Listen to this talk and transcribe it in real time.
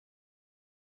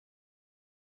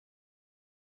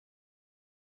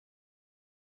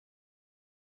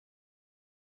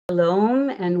Shalom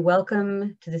and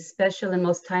welcome to this special and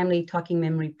most timely Talking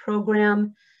Memory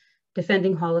program,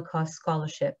 Defending Holocaust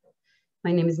Scholarship.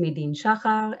 My name is Medine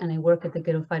Shachar and I work at the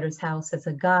Ghetto Fighters House as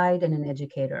a guide and an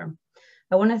educator.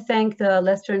 I want to thank the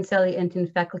Lester and Sally Entin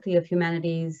Faculty of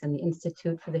Humanities and the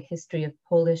Institute for the History of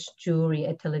Polish Jewry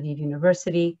at Tel Aviv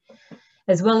University,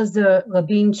 as well as the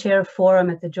Rabin Chair Forum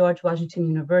at the George Washington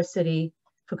University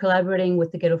for collaborating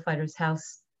with the Ghetto Fighters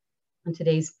House on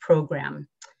today's program.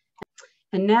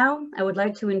 And now I would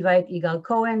like to invite Igal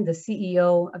Cohen, the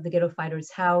CEO of the Ghetto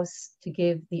Fighters House, to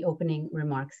give the opening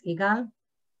remarks. Igal?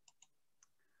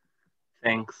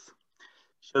 Thanks.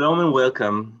 Shalom and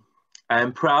welcome. I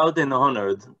am proud and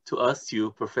honored to host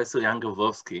you, Professor Jan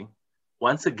Grabowski,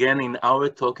 once again in our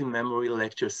Talking Memory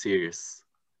lecture series.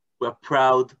 We are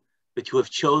proud that you have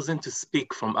chosen to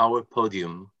speak from our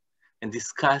podium and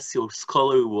discuss your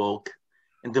scholarly work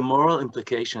and the moral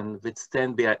implications that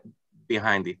stand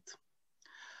behind it.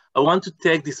 I want to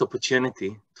take this opportunity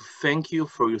to thank you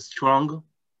for your strong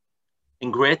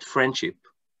and great friendship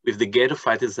with the Ghetto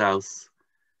Fighters House.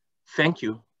 Thank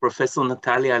you, Professor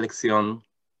Natalia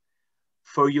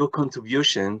for your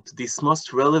contribution to this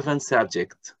most relevant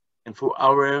subject and for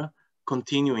our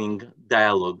continuing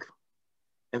dialogue.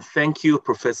 And thank you,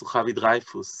 Professor Javi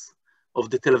Dreyfus of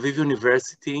the Tel Aviv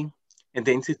University and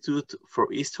the Institute for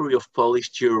History of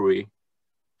Polish Jewry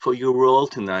for your role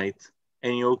tonight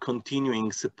and your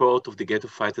continuing support of the Ghetto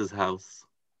Fighters House.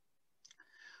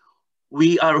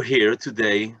 We are here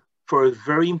today for a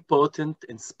very important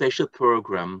and special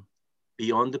program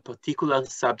beyond the particular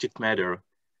subject matter.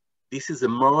 This is a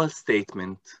moral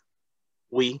statement.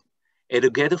 We at the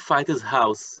Ghetto Fighters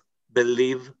House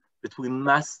believe that we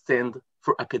must stand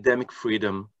for academic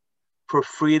freedom, for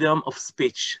freedom of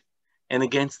speech, and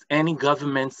against any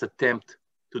government's attempt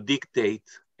to dictate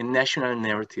a national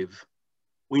narrative.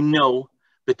 We know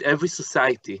that every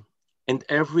society and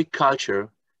every culture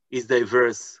is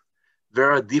diverse. There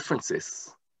are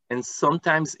differences and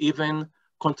sometimes even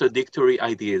contradictory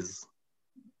ideas.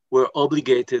 We're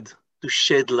obligated to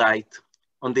shed light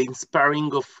on the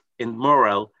inspiring and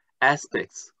moral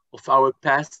aspects of our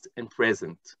past and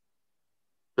present.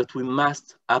 But we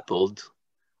must uphold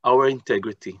our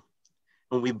integrity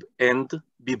and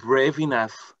be brave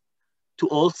enough to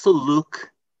also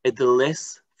look at the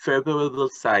less favorable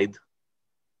side.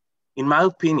 In my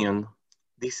opinion,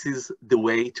 this is the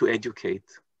way to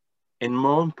educate, and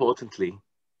more importantly,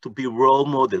 to be role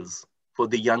models for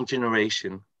the young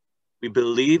generation. We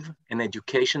believe in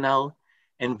educational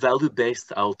and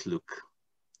value-based outlook.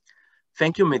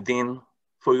 Thank you, Medine,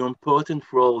 for your important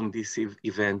role in this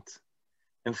event.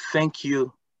 And thank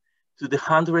you to the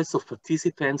hundreds of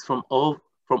participants from all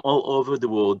over the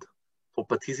world for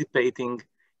participating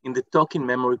in the Talking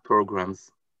Memory programs.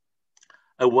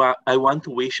 I want to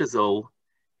wish us all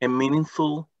a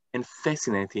meaningful and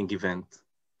fascinating event.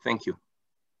 Thank you.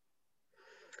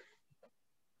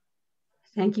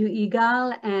 Thank you,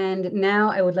 Igal. And now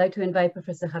I would like to invite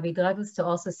Professor Javi Dreyfus to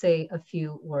also say a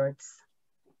few words.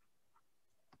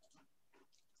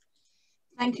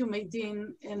 Thank you,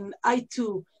 Medine. And I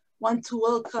too want to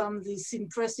welcome this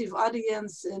impressive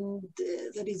audience and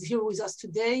that is here with us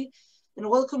today, and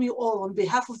welcome you all on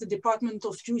behalf of the Department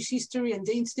of Jewish History and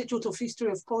the Institute of History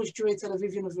of Polish Jewry at Tel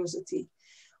Aviv University.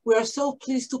 We are so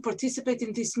pleased to participate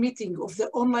in this meeting of the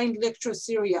online lecture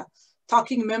series,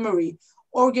 Talking Memory,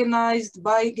 organized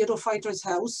by Ghetto Fighters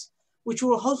House, which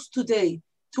will host today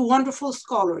two wonderful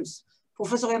scholars,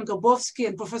 Professor Jan Grabowski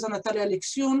and Professor Natalia,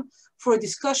 for a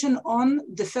discussion on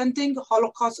defending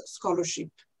Holocaust scholarship.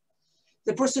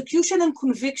 The persecution and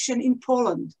conviction in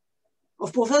Poland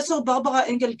of Professor Barbara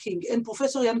Engelking and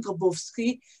Professor Jan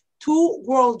Grabowski, two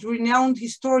world-renowned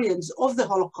historians of the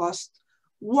Holocaust,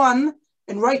 won,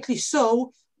 and rightly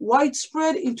so,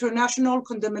 widespread international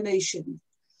condemnation.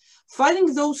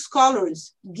 Finding those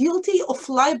scholars guilty of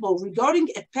libel regarding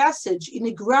a passage in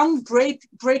a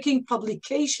groundbreaking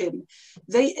publication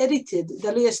they edited,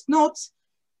 the Liest Notes,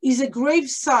 is a grave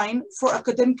sign for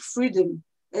academic freedom,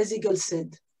 as Igal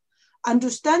said.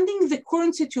 Understanding the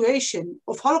current situation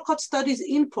of Holocaust studies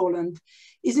in Poland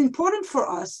is important for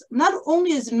us, not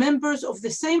only as members of the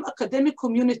same academic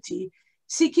community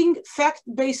seeking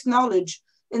fact-based knowledge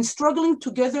and struggling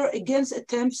together against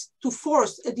attempts to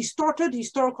force a distorted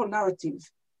historical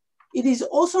narrative. It is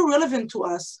also relevant to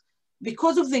us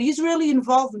because of the Israeli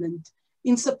involvement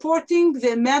in supporting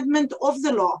the amendment of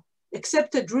the law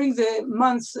accepted during the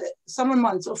summer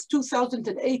months of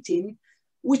 2018,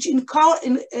 which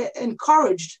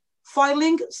encouraged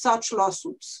filing such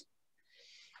lawsuits.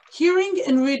 Hearing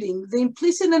and reading the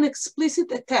implicit and explicit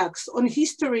attacks on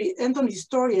history and on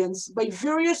historians by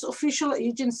various official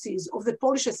agencies of the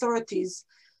Polish authorities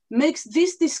makes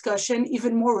this discussion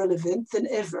even more relevant than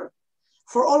ever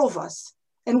for all of us.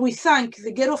 And we thank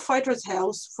the Ghetto Fighters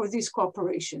House for this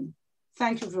cooperation.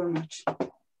 Thank you very much.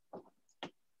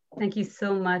 Thank you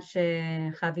so much,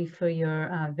 Javi, for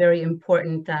your very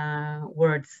important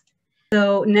words.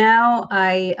 So now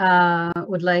I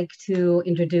would like to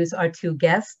introduce our two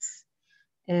guests.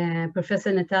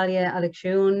 Professor Natalia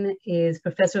is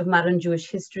Professor of Modern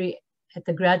Jewish History at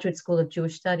the Graduate School of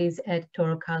Jewish Studies at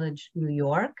Touro College, New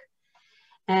York.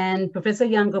 And Professor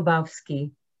Jan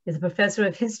Grabowski is a Professor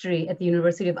of History at the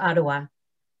University of Ottawa.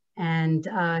 And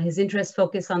his interests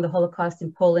focus on the Holocaust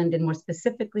in Poland and more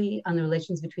specifically on the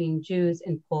relations between Jews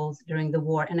and Poles during the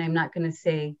war. And I'm not going to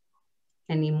say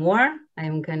any more.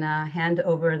 I'm going to hand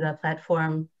over the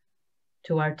platform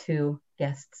to our two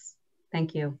guests.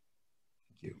 Thank you.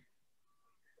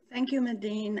 Thank you,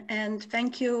 Medine, and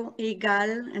thank you,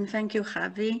 Igal, and thank you,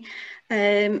 Javi.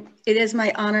 It is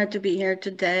my honor to be here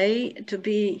today, to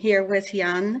be here with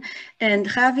Jan. And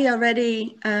Javi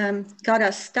already got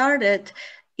us started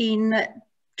in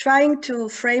trying to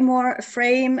frame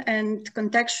and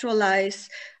contextualize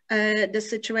the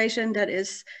situation that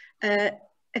is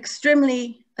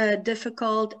extremely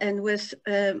difficult and with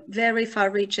very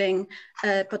far-reaching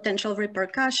potential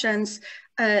repercussions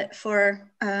for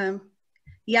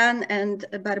Jan and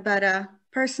Barbara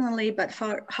personally, but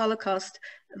for Holocaust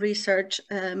research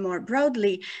more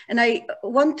broadly. And I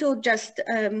want to just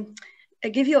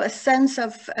give you a sense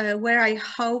of where I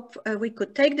hope we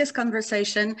could take this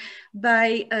conversation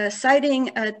by citing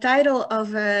a title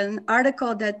of an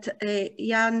article that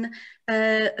Jan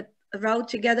wrote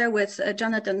together with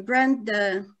Jonathan Brent,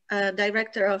 the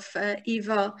director of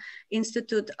EVA,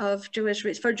 Institute of Jewish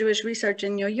Research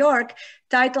in New York,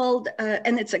 titled,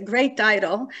 and it's a great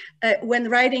title, When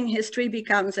Writing History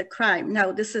Becomes a Crime.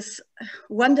 Now, this is a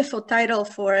wonderful title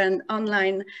for an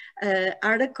online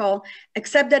article,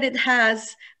 except that it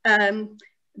has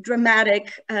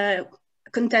dramatic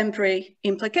contemporary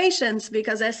implications,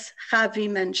 because as Javi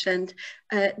mentioned,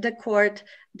 the court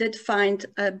did find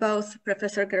both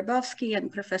Professor Grabowski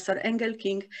and Professor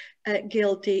Engelking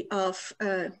guilty of,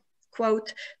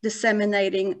 quote,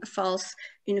 disseminating false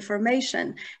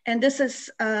information. And this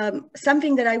is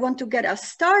something that I want to get us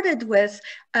started with,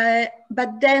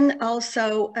 but then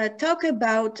also talk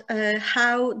about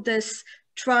how this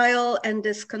trial and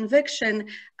this conviction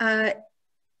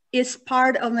is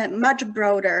part of a much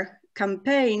broader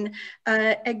campaign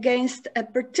against a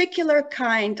particular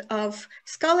kind of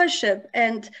scholarship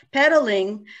and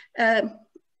peddling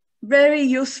very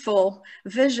useful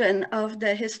vision of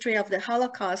the history of the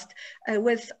Holocaust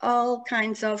with all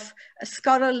kinds of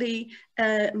scholarly,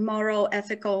 moral,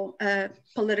 ethical,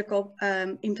 political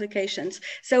implications.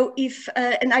 So if,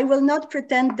 and I will not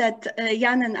pretend that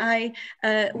Jan and I,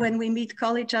 when we meet,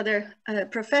 call each other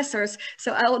professors,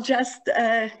 so I'll just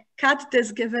cut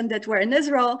this given that we're in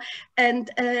Israel and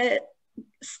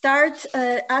start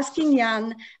asking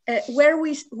Jan where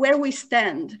we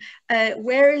stand.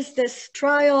 Where is this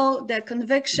trial, the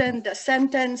conviction, the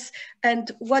sentence, and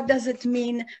what does it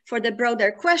mean for the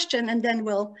broader question? And then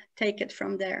we'll take it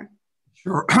from there.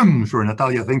 Sure, sure,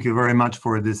 Natalia, thank you very much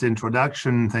for this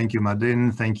introduction. Thank you,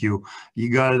 Madin. Thank you,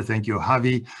 Igal. Thank you,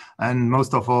 Javi. And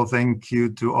most of all, thank you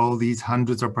to all these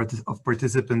hundreds of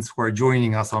participants who are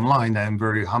joining us online. I am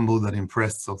very humbled and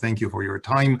impressed, so thank you for your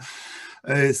time.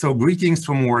 So greetings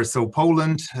from Warsaw,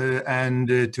 Poland, and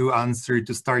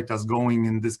to start us going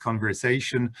in this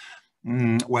conversation.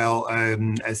 Well,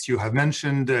 as you have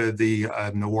mentioned, the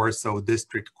Warsaw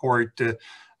District Court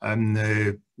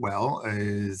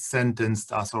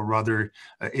sentenced us, or rather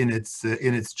in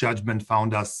its judgment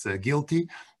found us guilty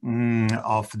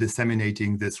of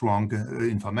disseminating this wrong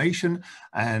information,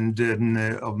 and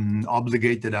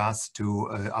obligated us to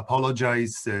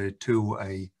apologize to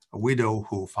a widow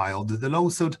who filed the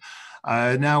lawsuit.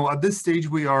 Now at this stage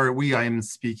I am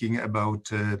speaking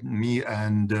about me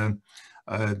and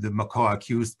the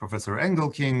co-accused Professor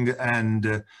Engelking,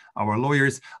 and our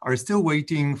lawyers are still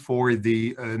waiting for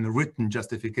the written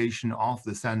justification of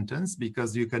the sentence,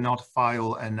 because you cannot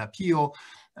file an appeal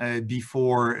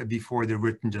before the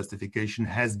written justification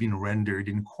has been rendered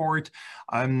in court.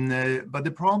 But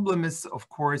the problem is, of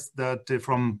course, that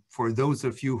for those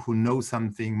of you who know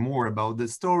something more about the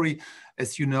story,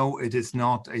 as you know, it is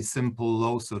not a simple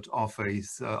lawsuit of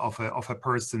a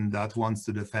person that wants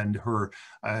to defend her,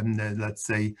 let's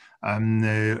say,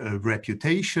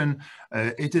 reputation.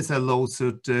 It is a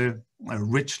lawsuit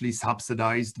richly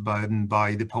subsidized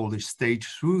by the Polish state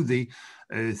through the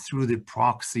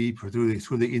proxy,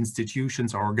 through the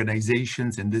institutions or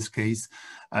organizations. In this case,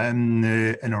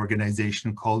 an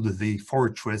organization called the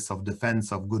Fortress of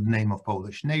Defense of Good Name of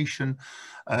Polish Nation.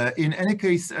 In any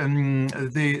case,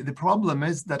 the problem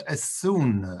is that as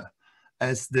soon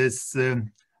as this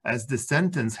as the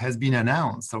sentence has been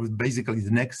announced, so basically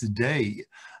the next day,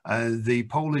 the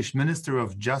Polish Minister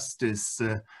of Justice,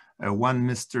 one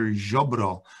Mr.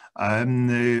 Ziobro,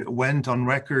 went on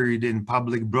record in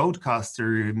public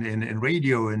broadcaster, in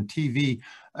radio and TV,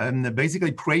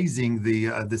 basically praising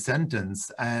the sentence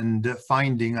and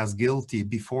finding us guilty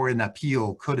before an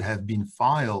appeal could have been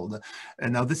filed.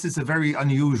 And now this is a very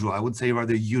unusual, I would say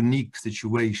rather unique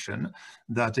situation,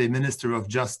 that a Minister of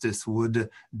Justice would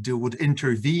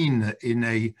intervene in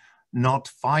a not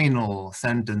final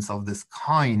sentence of this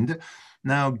kind.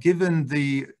 Now, given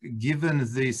the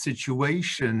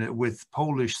situation with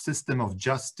Polish system of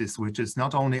justice, which is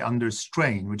not only under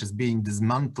strain, which is being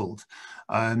dismantled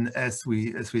as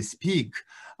we speak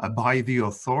by the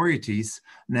authorities,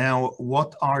 now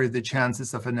what are the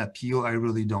chances of an appeal? I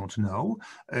really don't know.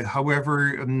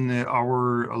 However,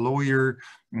 our lawyer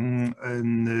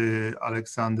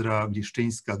Aleksandra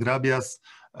Gliszczyńska-Grabias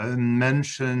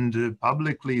mentioned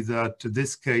publicly that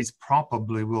this case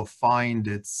probably will find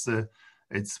its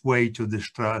way to the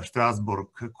Strasbourg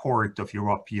Court of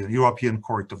European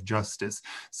Court of Justice.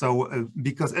 So,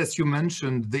 because as you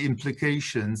mentioned, the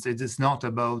implications, it is not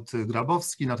about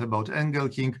Grabowski, not about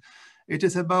Engelking. It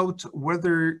is about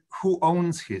who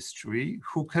owns history,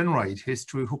 who can write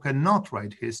history, who cannot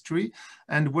write history,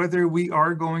 and whether we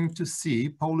are going to see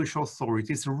Polish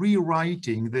authorities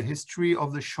rewriting the history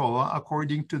of the Shoah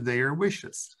according to their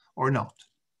wishes or not.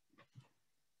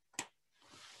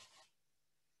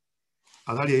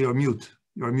 Natalia, you're mute.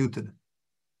 You're muted.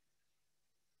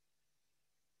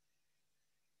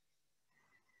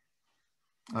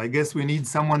 I guess we need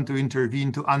someone to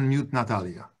intervene to unmute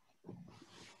Natalia.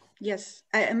 Yes,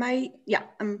 yeah,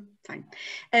 I'm fine.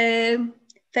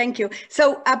 Thank you.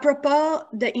 So apropos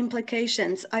the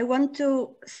implications, I want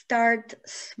to start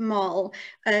small.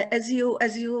 As you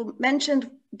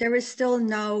mentioned, there is still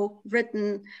no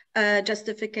written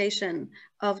justification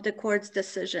of the court's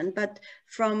decision, but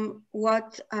from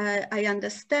what I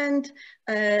understand,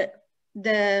 the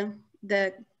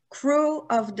crew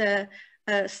of the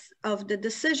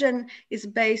decision is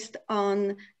based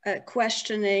on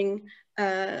questioning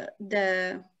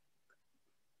the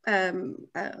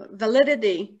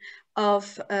validity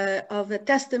of a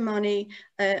testimony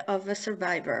of a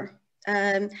survivor.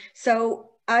 So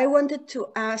I wanted to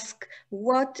ask,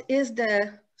 what is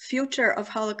the future of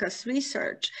Holocaust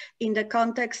research in the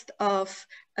context of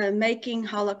making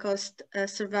Holocaust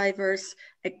survivors'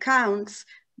 accounts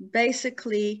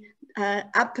basically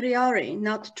a priori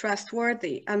not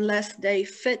trustworthy unless they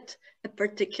fit a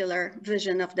particular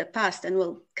vision of the past, and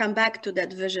we'll come back to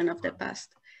that vision of the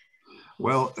past.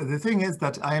 Well, the thing is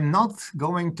that I am not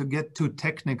going to get too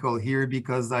technical here,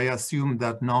 because I assume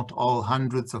that not all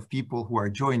hundreds of people who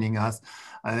are joining us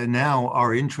now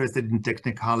are interested in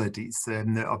technicalities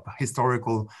and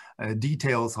historical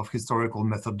details of historical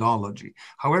methodology.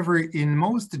 However, in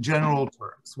most general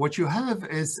terms, what you have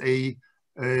is a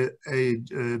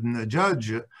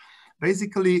judge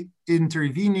basically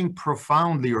intervening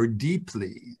profoundly or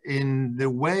deeply in the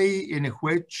way in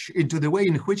which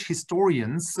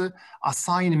historians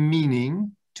assign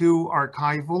meaning to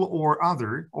archival or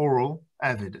other oral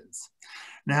evidence.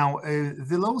 Now,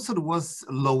 the lawsuit was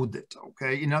loaded,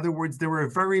 okay? In other words, there were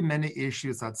very many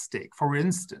issues at stake. For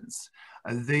instance,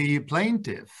 the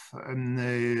plaintiff,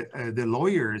 the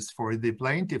lawyers for the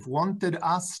plaintiff wanted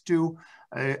us to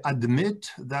admit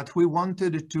that we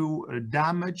wanted to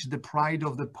damage the pride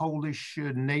of the Polish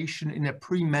nation in a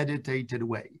premeditated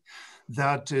way,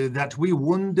 that we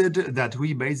wounded, that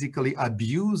we basically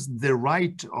abused the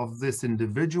right of this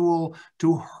individual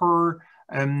to her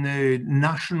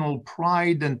national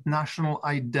pride and national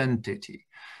identity.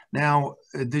 Now,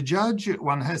 the judge,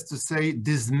 one has to say,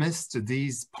 dismissed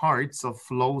these parts of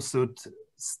lawsuit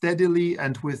steadily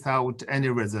and without any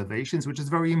reservations, which is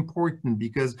very important,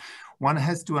 because one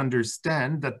has to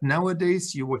understand that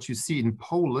nowadays what you see in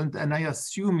Poland, and I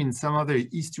assume in some other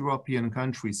East European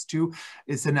countries too,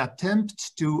 is an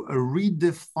attempt to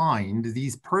redefine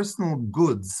these personal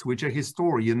goods which a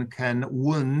historian can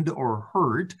wound or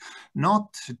hurt,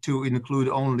 not to include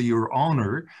only your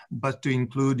honor, but to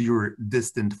include your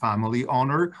distant family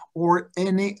honor or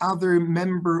any other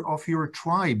member of your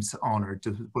tribe's honor,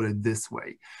 to put it this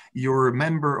way. You're a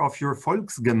member of your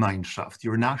Volksgemeinschaft,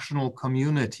 your national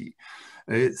community.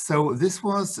 So this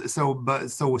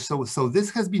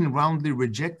has been roundly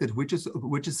rejected, which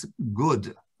is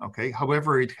good. Okay.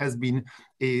 However, it has been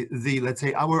let's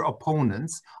say our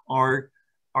opponents are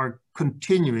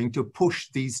continuing to push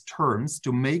these terms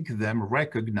to make them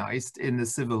recognized in the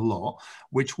civil law,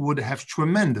 which would have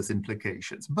tremendous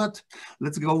implications. But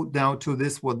let's go now to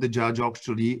this, what the judge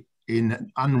actually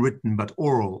in unwritten but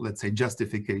oral, let's say,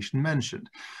 justification mentioned.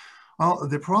 Well,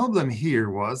 the problem here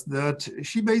was that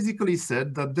she basically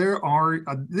said that there are,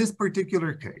 in this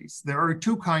particular case, there are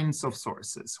two kinds of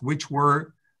sources which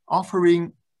were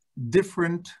offering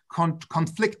different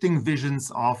conflicting visions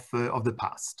of the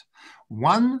past.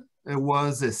 One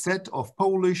was a set of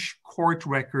Polish court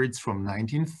records from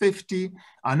 1950.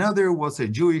 Another was a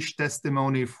Jewish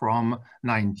testimony from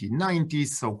 1990,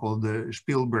 so-called the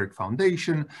Spielberg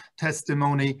Foundation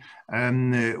testimony,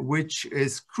 which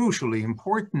is crucially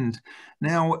important.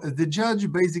 Now, the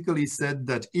judge basically said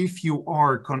that if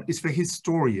a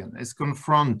historian is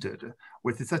confronted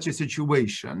with such a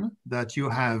situation that you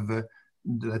have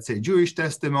let's say Jewish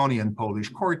testimony and Polish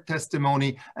court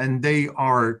testimony, and they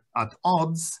are at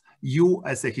odds, you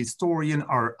as a historian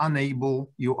are unable,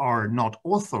 you are not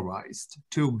authorized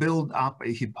to build up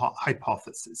a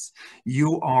hypothesis.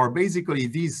 You are basically,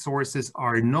 these sources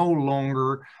are no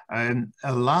longer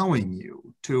allowing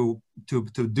you to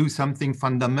do something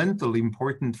fundamentally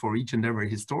important for each and every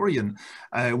historian,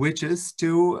 which is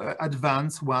to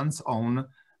advance one's own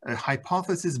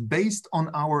hypothesis based on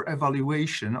our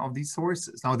evaluation of these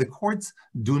sources. Now, the courts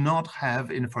do not have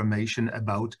information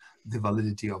about the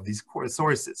validity of these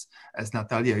sources, as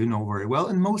Natalia, you know very well,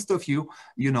 and most of you,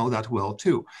 you know that well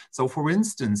too. So for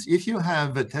instance, if you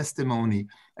have a testimony,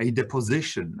 a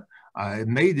deposition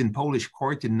made in Polish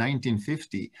court in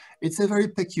 1950, it's a very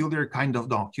peculiar kind of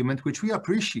document which we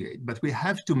appreciate, but we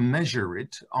have to measure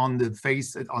it on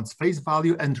face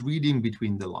value and reading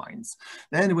between the lines.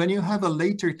 Then when you have a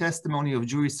later testimony of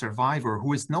Jewish survivor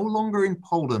who is no longer in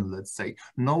Poland, let's say,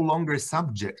 no longer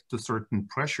subject to certain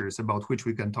pressures about which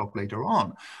we can talk later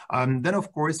on, then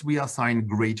of course we assign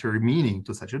greater meaning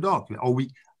to such a document,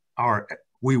 or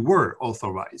we were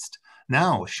authorized.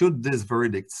 Now, should this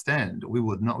verdict stand, we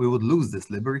would lose this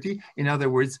liberty. In other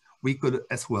words, we could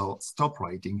as well stop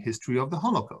writing history of the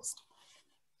Holocaust.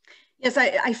 Yes,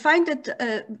 I find it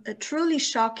truly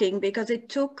shocking because it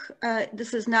took,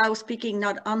 this is now speaking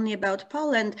not only about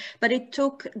Poland, but it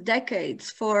took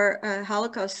decades for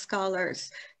Holocaust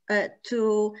scholars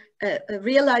to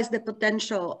realize the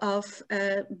potential of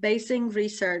basing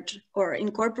research or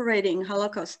incorporating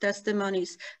Holocaust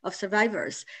testimonies of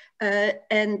survivors.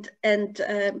 And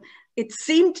it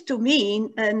seemed to me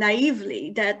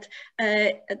naively that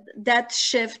that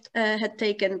shift had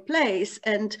taken place,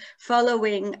 and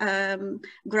following Jan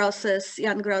Gross's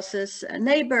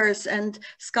neighbors and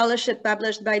scholarship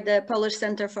published by the Polish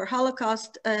Center for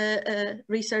Holocaust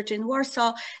Research in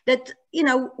Warsaw, that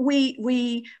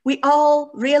we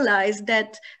all realized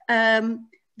that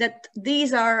that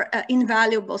these are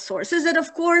invaluable sources that,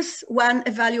 of course, one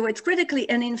evaluates critically.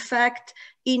 And in fact,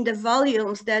 in the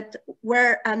volumes that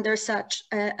were under such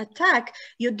attack,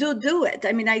 you do it.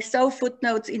 I mean, I saw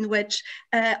footnotes in which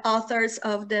authors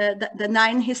of the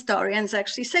 9 historians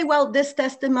actually say, well, this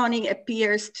testimony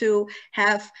appears to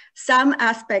have some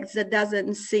aspects that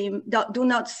do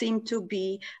not seem to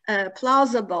be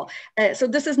plausible. So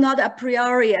this is not a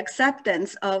priori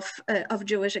acceptance of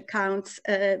Jewish accounts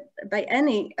by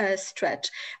any stretch.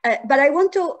 But I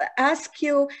want to ask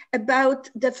you about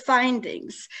the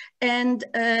findings. And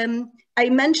I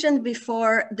mentioned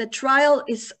before, the trial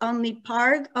is only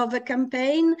part of a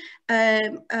campaign,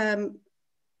 I'm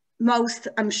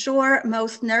sure,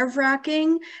 most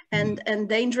nerve-wracking and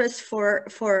dangerous for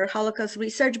Holocaust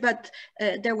research, but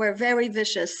there were very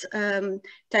vicious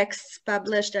texts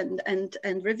published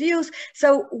and reviews.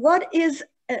 So what is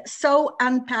so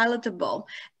unpalatable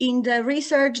in the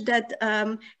research that,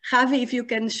 Javi, if you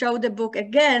can show the book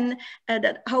again,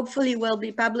 that hopefully will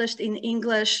be published in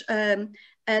English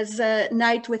as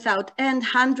Night Without End,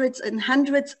 hundreds and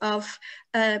hundreds of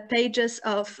pages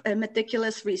of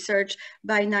meticulous research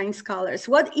by 9 scholars.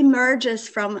 What emerges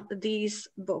from these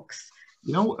books?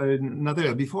 You know,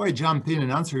 Natalia, before I jump in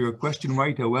and answer your question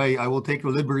right away, I will take the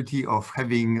liberty of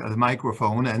having a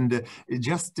microphone, and it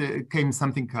just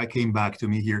something came back to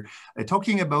me here,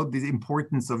 talking about the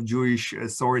importance of Jewish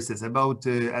sources, about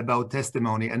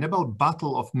testimony, and about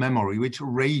battle of memory, which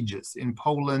rages in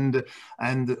Poland,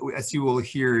 and as you will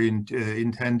hear in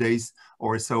 10 days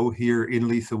or so here in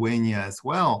Lithuania as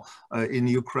well, in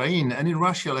Ukraine, and in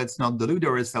Russia, let's not delude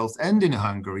ourselves, and in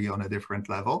Hungary on a different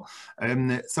level.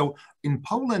 So in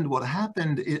Poland, what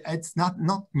happened, it's not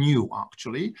new,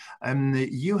 actually.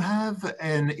 You have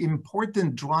an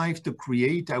important drive to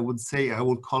create, I would say, I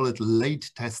would call it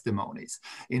late testimonies.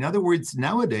 In other words,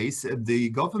 nowadays, the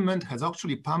government has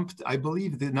actually pumped, I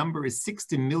believe the number is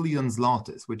 60 million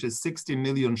zlotys, which is 60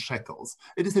 million shekels.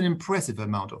 It is an impressive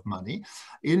amount of money,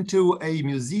 into a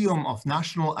museum of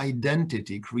national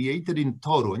identity created in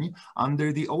Toruń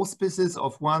under the auspices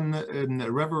of one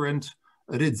Reverend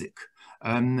Rydzyk.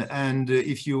 And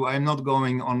if you, I'm not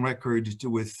going on record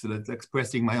with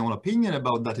expressing my own opinion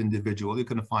about that individual. You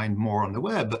can find more on the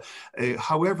web.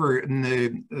 However,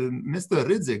 Mr.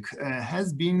 Rydzyk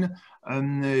has been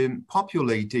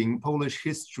populating Polish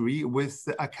history with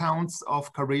accounts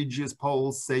of courageous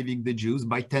Poles saving the Jews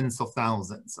by tens of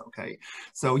thousands, okay?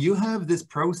 So you have this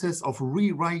process of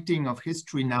rewriting of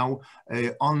history now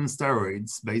on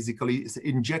steroids, basically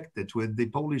injected with the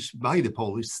by the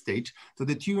Polish state to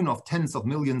the tune of tens of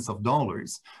millions of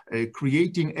dollars,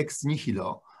 creating ex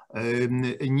nihilo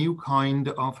a new kind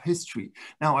of history.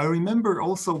 Now, I remember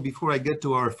also, before I get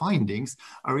to our findings,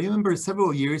 I remember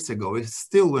several years ago,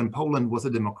 still when Poland was a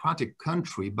democratic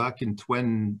country, back in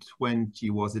 2020,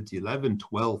 was it 11,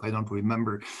 12, I don't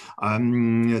remember,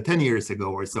 10 years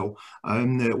ago or so,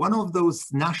 one of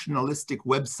those nationalistic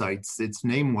websites, its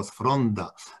name was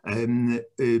Fronda,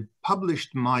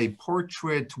 published my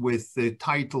portrait with the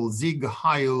title Sieg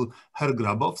Heil Herr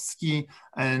Grabowski,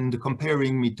 and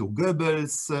comparing me to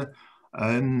Goebbels.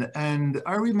 And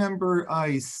I remember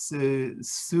I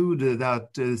sued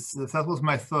that. That was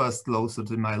my first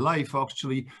lawsuit in my life,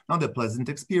 actually, not a pleasant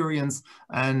experience.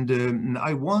 And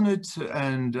I won it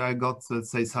and I got, let's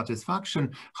say,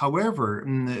 satisfaction. However,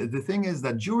 the thing is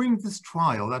that during this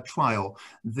trial,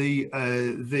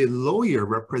 the lawyer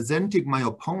representing my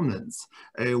opponents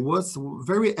was a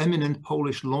very eminent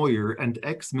Polish lawyer and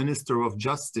ex-Minister of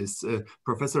Justice,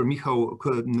 Professor Michał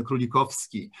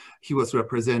Królikowski. He was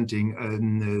representing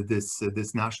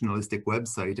this nationalistic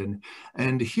website,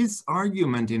 and his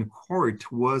argument in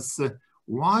court was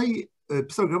why,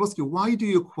 Professor Grabowski, why do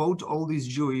you quote all these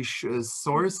Jewish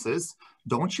sources?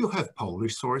 Don't you have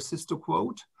Polish sources to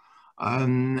quote?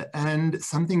 And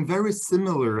something very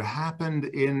similar happened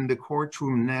in the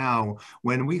courtroom now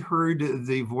when we heard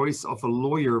the voice of a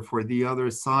lawyer for the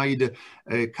other side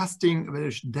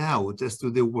casting doubt as to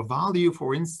the value.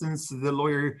 For instance, the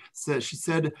lawyer said, she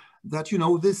said that, you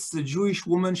know, this Jewish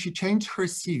woman, she changed her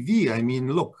CV. I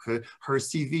mean, look, her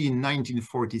CV in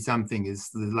 1940 something is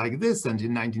like this, and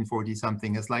in 1940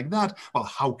 something is like that. Well,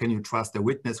 how can you trust a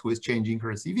witness who is changing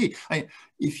her CV?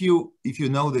 If you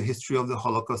know the history of the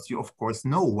Holocaust, you of course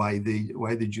know why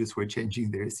the Jews were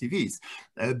changing their CVs.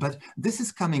 But this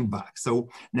is coming back. So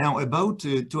now about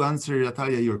to answer,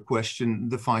 Natalia, your question,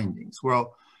 the findings.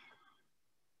 Well,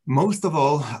 most of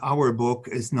all, our book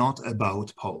is not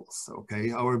about Poles,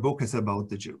 okay? Our book is about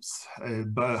the Jews.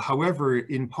 But however,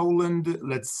 in Poland,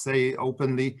 let's say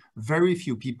openly, very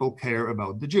few people care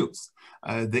about the Jews.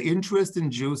 The interest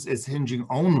in Jews is hinging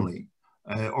only,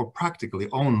 or practically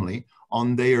only,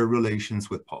 on their relations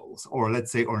with Poles, or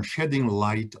let's say on shedding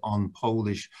light on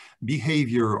Polish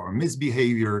behavior or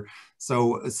misbehavior.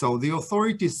 So the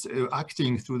authorities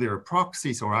acting through their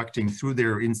proxies or acting through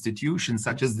their institutions,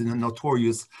 such as the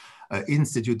notorious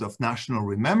Institute of National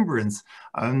Remembrance,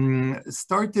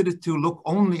 started to look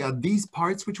only at these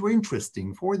parts which were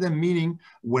interesting for them, meaning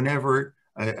whenever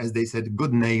as they said,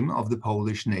 good name of the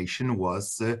Polish nation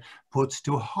was put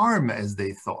to harm, as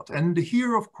they thought. And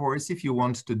here, of course, if you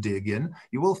want to dig in,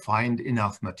 you will find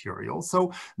enough material.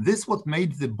 So this what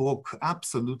made the book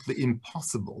absolutely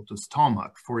impossible to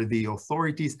stomach for the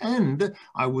authorities, and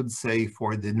I would say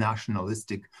for the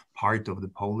nationalistic part of the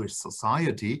Polish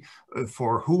society,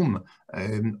 for whom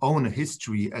own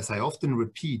history, as I often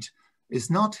repeat, is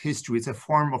not history, it's a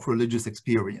form of religious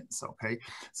experience, okay?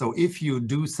 So if you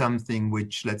do something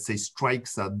which, let's say,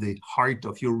 strikes at the heart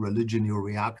of your religion, you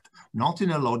react not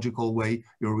in a logical way,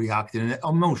 you react in an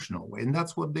emotional way, and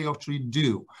that's what they actually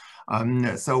do.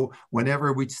 So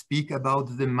whenever we speak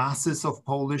about the masses of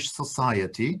Polish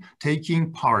society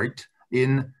taking part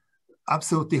in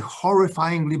absolutely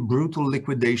horrifyingly brutal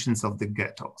liquidations of the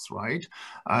ghettos, right?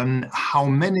 How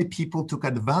many people took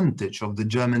advantage of the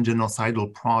German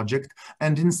genocidal project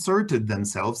and inserted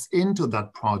themselves into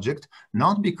that project,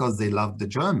 not because they loved the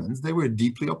Germans, they were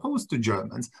deeply opposed to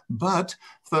Germans, but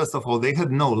first of all, they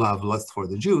had no love lost for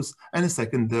the Jews, and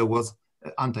second, there was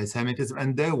anti-Semitism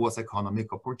and there was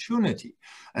economic opportunity.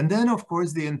 And then, of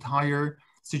course, the entire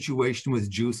situation with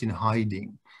Jews in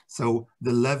hiding. So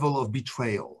the level of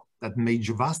betrayal, that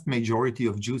vast majority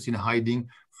of Jews in hiding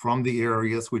from the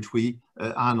areas which we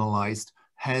analyzed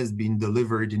has been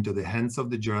delivered into the hands of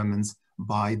the Germans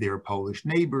by their Polish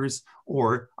neighbors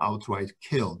or outright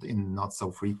killed in not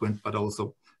so frequent, but also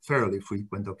fairly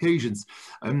frequent occasions.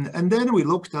 And then we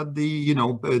looked at the,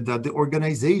 the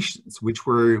organizations which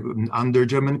were under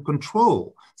German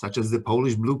control, such as the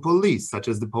Polish Blue Police, such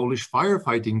as the Polish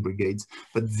firefighting brigades.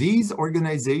 But these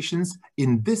organizations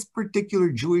in this particular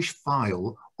Jewish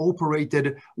file operated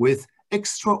with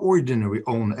extraordinary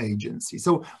own agency.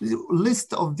 So the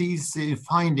list of these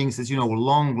findings is,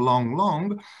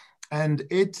 long, and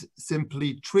it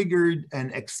simply triggered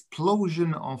an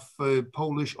explosion of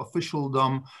Polish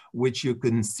officialdom, which you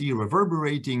can see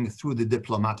reverberating through the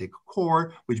diplomatic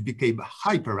corps, which became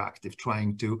hyperactive,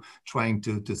 trying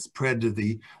to spread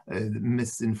the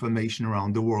misinformation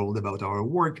around the world about our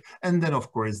work. And then, of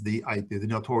course, the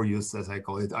notorious, as I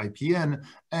call it, IPN,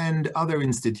 and other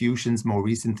institutions more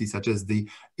recently, such as the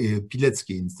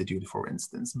Pilecki Institute, for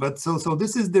instance. But so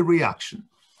this is the reaction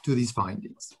to these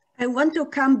findings. I want to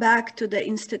come back to the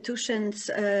institutions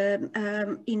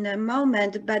in a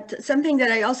moment, but something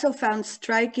that I also found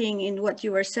striking in what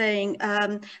you were saying,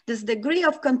 this degree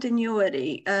of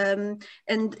continuity. And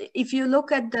if you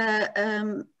look at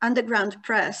the underground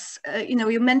press,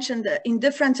 you mentioned the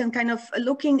indifference and kind of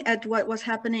looking at what was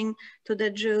happening to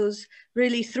the Jews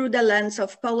really through the lens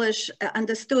of Polish,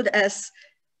 understood as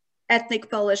ethnic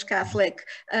Polish Catholic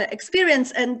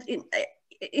experience. And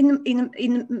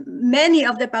in many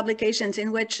of the publications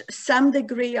in which some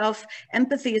degree of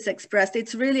empathy is expressed,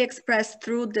 it's really expressed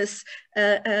through this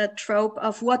trope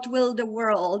of what will the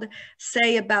world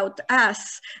say about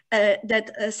us,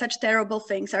 that such terrible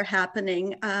things are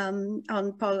happening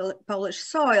on Polish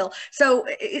soil. So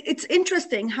it's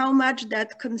interesting how much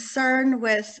that concern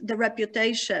with the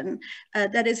reputation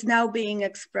that is now being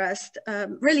expressed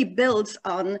really builds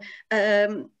on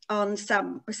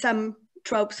some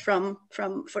tropes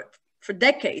for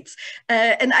decades.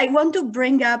 And I want to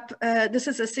bring up, this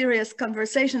is a serious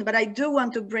conversation, but I do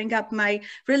want to bring up my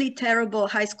really terrible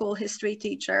high school history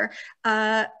teacher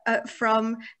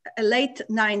from late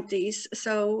 90s,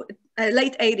 so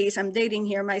late 80s, I'm dating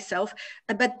here myself,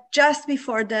 but just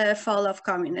before the fall of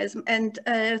communism. And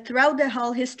throughout the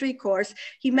whole history course,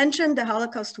 he mentioned the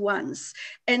Holocaust once.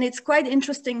 And it's quite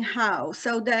interesting how.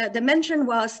 So the mention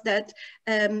was that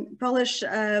Polish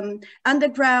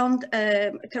underground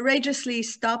courageously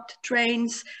stopped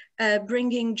trains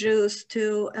bringing Jews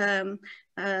to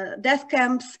death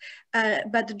camps,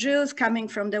 but the Jews coming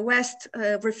from the West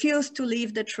refused to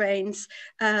leave the trains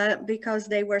because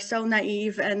they were so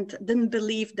naive and didn't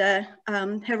believe the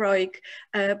heroic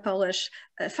Polish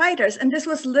fighters. And this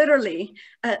was literally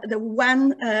the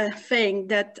one thing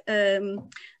that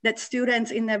that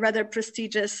students in a rather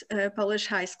prestigious Polish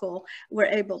high school were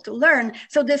able to learn.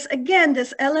 So this, again,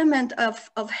 this element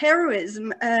of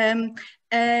heroism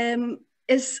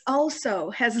has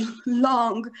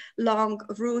long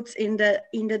roots in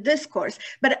the discourse.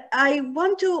 But I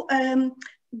want to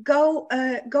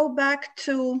go back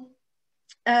to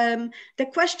the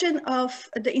question of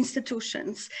the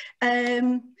institutions.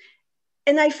 And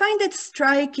I find it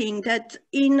striking that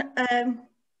in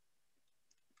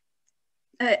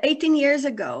 18 years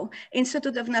ago,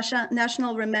 Institute of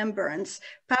National Remembrance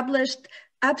published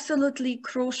absolutely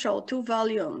crucial 2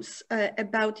 volumes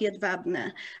about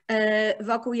Jedwabne,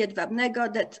 Wokół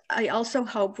Jedwabnego, that I also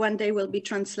hope one day will be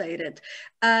translated.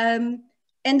 And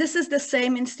this is the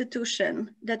same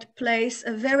institution that plays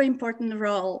a very important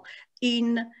role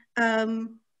in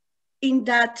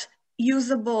that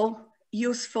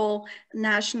useful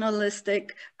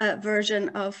nationalistic version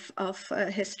of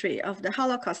history of the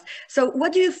Holocaust. So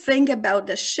what do you think about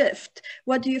the shift?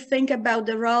 What do you think about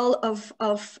the role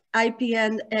of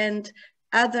IPN and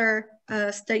other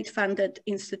state-funded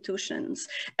institutions?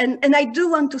 And I do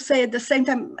want to say at the same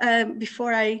time,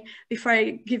 before I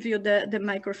give you the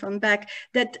microphone back,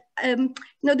 that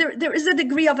there is a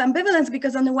degree of ambivalence,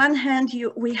 because on the one hand,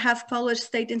 we have Polish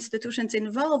state institutions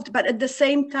involved, but at the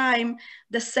same time,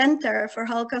 the Center for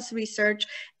Holocaust Research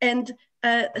and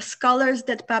scholars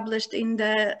that published in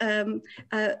the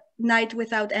Night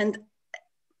Without End,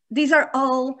 these are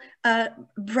all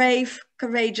brave,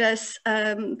 courageous,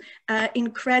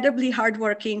 incredibly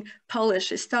hardworking Polish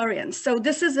historians. So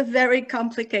this is a very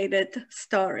complicated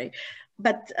story.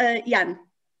 But Jan.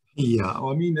 Yeah,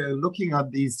 I mean, looking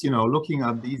at these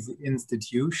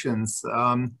institutions,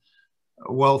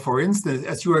 well, for instance,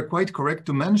 as you are quite correct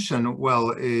to mention,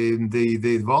 well,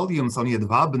 the volumes on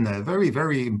Jedwabne, very,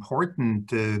 very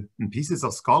important pieces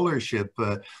of scholarship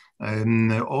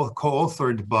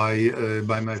co-authored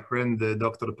by my friend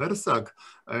Dr. Persak.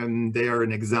 They are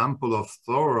an example of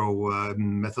thorough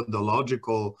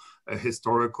methodological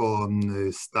historical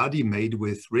study made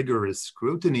with rigorous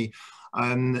scrutiny.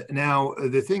 Now,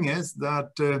 the thing is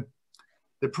that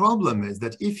the problem is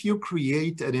that if you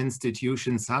create an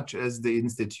institution such as the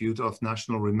Institute of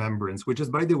National Remembrance, which is,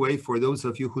 by the way, for those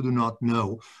of you who do not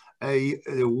know, a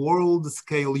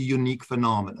world-scale unique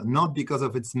phenomenon, not because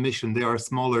of its mission. There are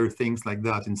smaller things like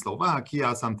that in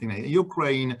Slovakia, something like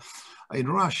Ukraine, in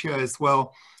Russia as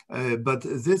well. But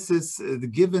this is,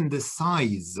 given the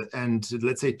size and,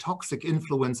 let's say, toxic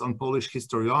influence on Polish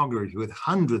historiography with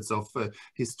hundreds of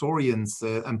historians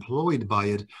employed by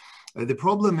it, the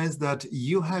problem is that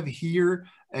you have here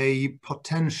a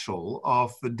potential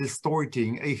of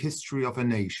distorting a history of a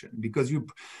nation, because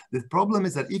the problem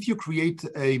is that if you create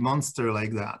a monster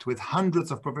like that with hundreds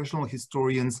of professional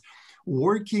historians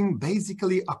working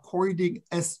basically according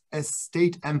as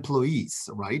state employees,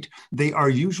 right? They are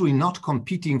usually not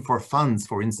competing for funds,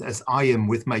 for instance, as I am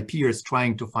with my peers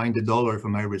trying to find $1 for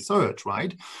my research,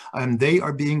 right? They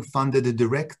are being funded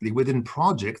directly within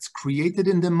projects created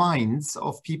in the minds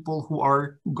of people who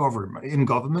are in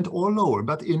government or lower,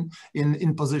 but in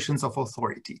positions of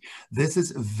authority. This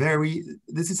is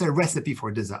a recipe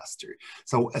for disaster.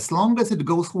 So as long as it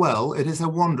goes well, it is a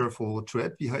wonderful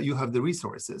trip. You have the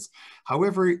resources.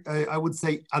 However, I would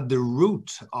say at the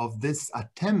root of this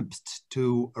attempt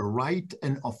to write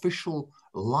an official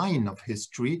line of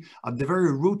history, at the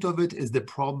very root of it is the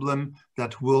problem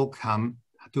that will come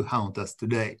to haunt us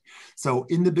today. So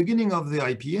in the beginning of the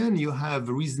IPN, you have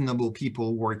reasonable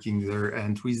people working there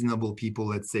and reasonable people,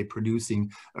 let's say, producing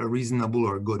reasonable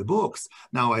or good books.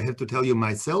 Now, I have to tell you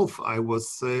myself, I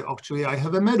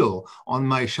have a medal on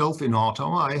my shelf in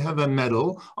Ottawa. I have a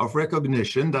medal of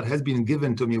recognition that has been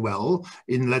given to me, well,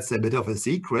 in, let's say, a bit of a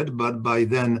secret, but by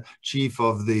then chief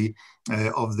of the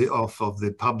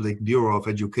Public Bureau of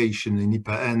Education in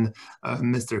IPN,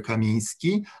 Mr.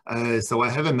 Kamiński. So I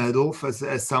have a medal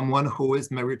as someone who is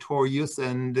meritorious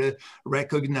and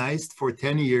recognized for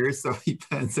 10 years of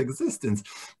IPN's existence.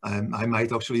 I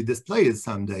might actually display it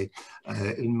someday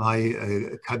in my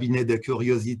cabinet de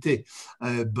curiosité.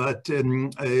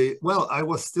 Well, I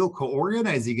was still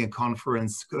co-organizing a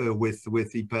conference with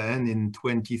IPN in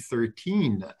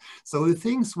 2013. So the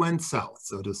things went south,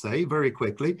 so to say, very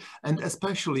quickly. And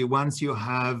especially once you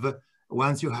have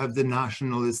the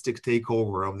nationalistic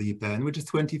takeover of the IPN, which is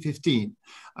 2015.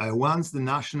 Once the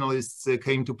nationalists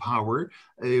came to power,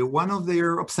 one of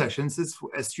their obsessions is,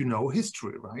 as you know,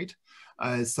 history, right?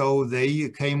 So they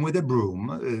came with a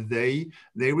broom. They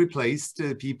replaced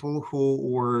people who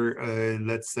were,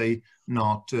 let's say,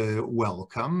 not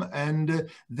welcome, and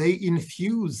they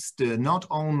infused not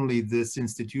only this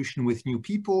institution with new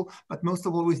people, but most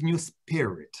of all with new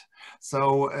spirit.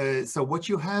 So what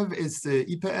you have is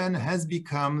IPN has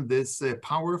become this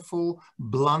powerful,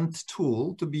 blunt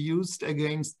tool to be used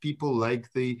against people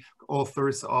like the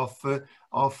authors of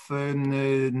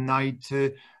Night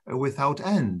Without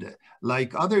End,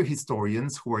 like other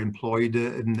historians who are employed,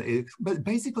 but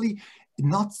basically,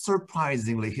 not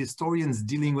surprisingly, historians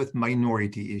dealing with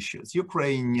minority issues,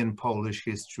 Ukrainian Polish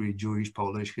history, Jewish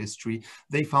Polish history,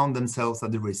 they found themselves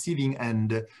at the receiving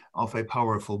end of a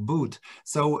powerful boot.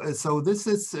 So this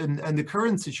is, and the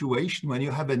current situation, when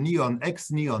you have a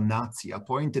ex-neo-Nazi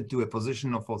appointed to a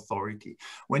position of authority,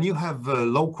 when you have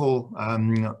local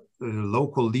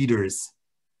leaders,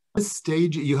 at this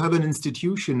stage, you have an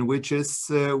institution which is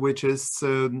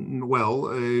well,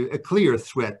 a clear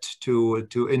threat to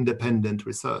independent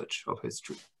research of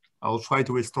history. I'll try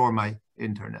to restore my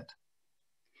internet.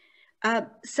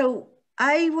 So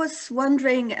I was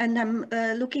wondering, and I'm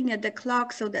looking at the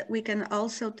clock so that we can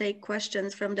also take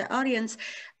questions from the audience,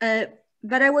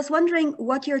 but I was wondering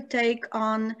what your take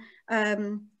on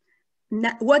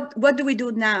what do we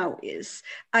do now is.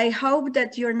 I hope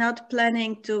that you're not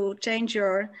planning to change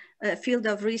your field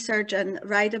of research and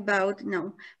write about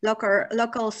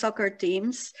local soccer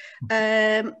teams.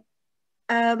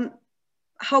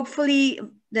 Hopefully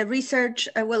the research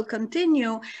will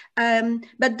continue,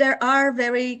 but there are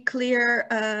very clear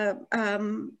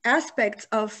aspects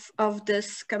of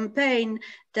this campaign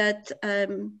that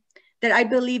I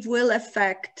believe will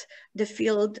affect the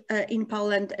field in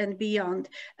Poland and beyond.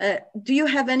 Do you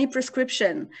have any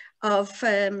prescription of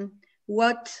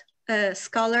what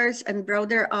scholars and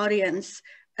broader audience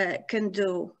can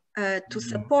do to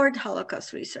support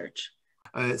Holocaust research?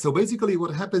 So basically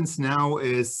what happens now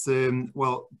is,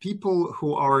 well, people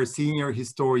who are senior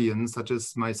historians, such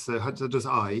as myself, such as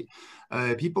I,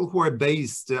 People who are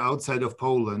based outside of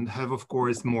Poland have, of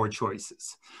course, more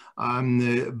choices.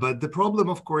 But the problem,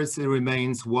 of course,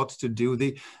 remains what to do.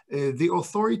 The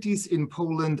authorities in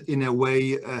Poland, in a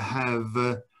way, have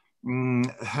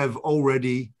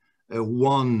already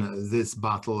won this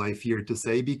battle, I fear to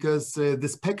say, because the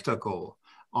spectacle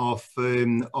of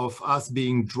us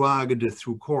being dragged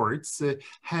through courts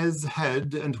has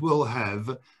had and will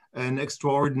have an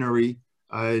extraordinary,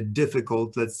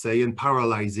 difficult, let's say, and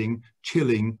paralyzing,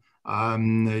 chilling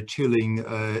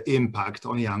impact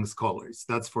on young scholars.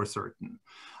 That's for certain.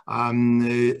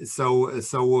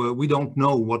 So we don't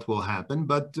know what will happen,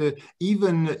 but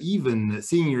even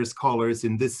senior scholars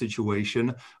in this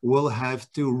situation will have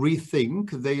to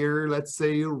rethink their, let's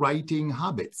say, writing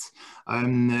habits.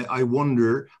 I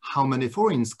wonder how many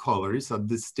foreign scholars at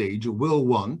this stage will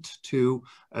want to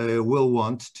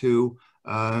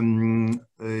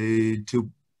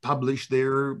publish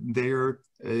their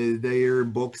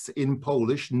books in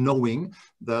Polish, knowing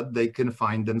that they can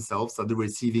find themselves at the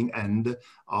receiving end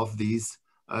of these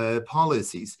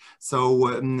policies.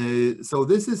 So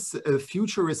this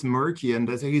future is murky, and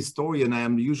as a historian, I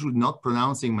am usually not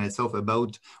pronouncing myself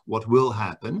about what will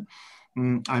happen.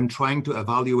 I'm trying to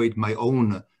evaluate my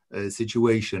own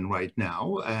situation right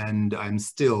now, and I'm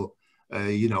still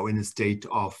in a state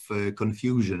of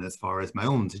confusion as far as my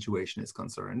own situation is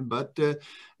concerned. But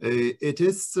it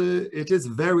is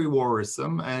very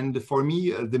worrisome, and for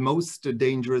me, the most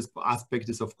dangerous aspect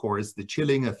is, of course, the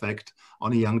chilling effect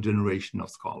on a young generation of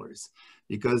scholars.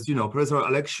 Because, Professor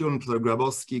Alexiou and Professor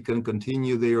Grabowski can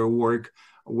continue their work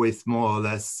with more or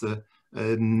less,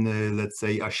 let's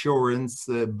say, assurance,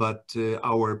 but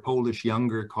our Polish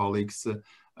younger colleagues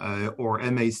or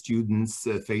MA students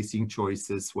facing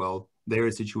choices, well,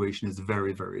 their situation is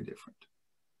very, very different.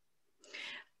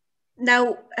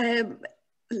 Now,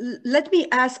 let me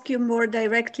ask you more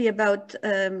directly about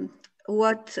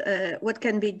what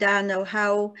can be done, or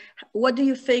what do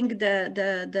you think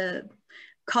the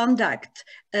conduct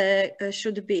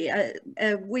should be?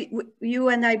 You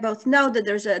and I both know that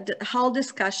there's a whole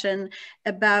discussion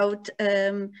about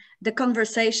the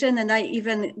conversation, and I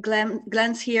even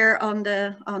glance here on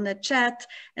the chat,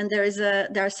 and there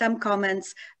are some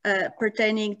comments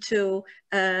pertaining to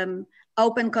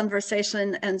open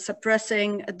conversation and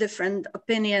suppressing different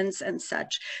opinions and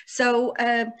such. So,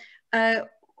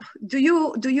 do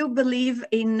you believe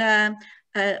in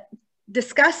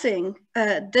discussing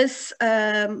this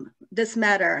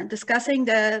matter, discussing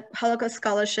the Holocaust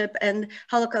scholarship and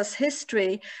Holocaust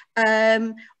history,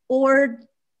 or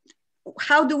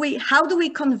how do we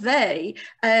convey,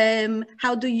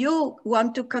 how do you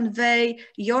want to convey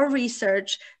your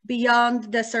research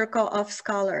beyond the circle of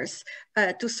scholars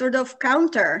to sort of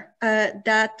counter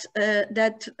that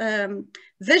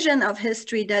vision of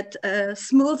history that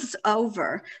smooths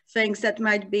over things that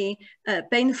might be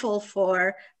painful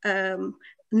for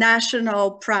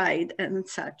national pride and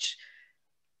such?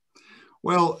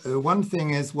 Well, one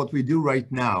thing is what we do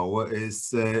right now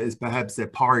is perhaps a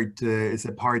part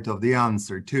of the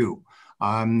answer too.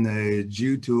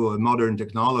 Due to modern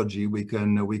technology, we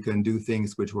can do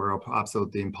things which were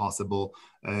absolutely impossible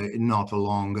not a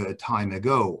long time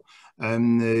ago.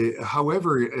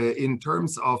 However, in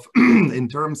terms of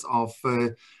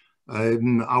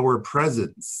our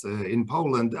presence in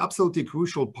Poland, absolutely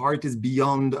crucial part is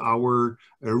beyond our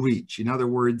reach. In other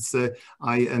words,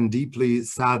 I am deeply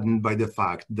saddened by the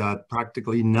fact that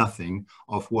practically nothing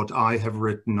of what I have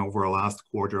written over the last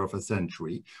quarter of a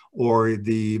century, or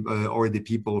the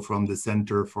people from the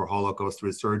Center for Holocaust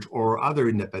Research or other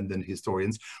independent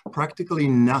historians, practically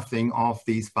nothing of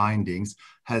these findings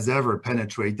has ever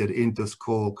penetrated into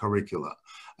school curricula.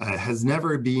 Has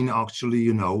never been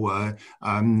actually,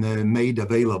 made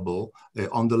available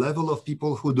on the level of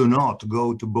people who do not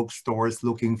go to bookstores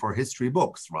looking for history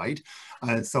books, right?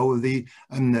 So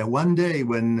one day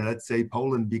when, let's say,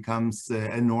 Poland becomes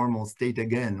a normal state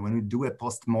again, when we do a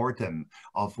post-mortem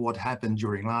of what happened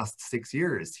during last 6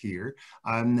 years here,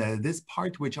 this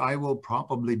part which I will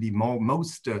probably be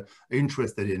most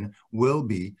interested in will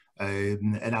be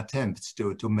an attempt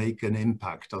to make an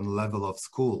impact on the level of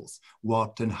schools,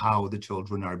 what and how the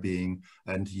children are being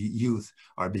and youth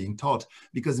are being taught.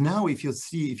 Because now if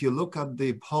you look at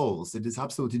the polls, it is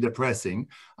absolutely depressing.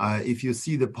 If you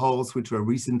see the polls which were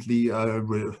recently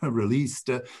released,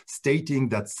 stating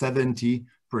that 70%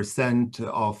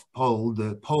 of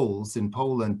Poles in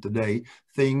Poland today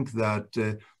think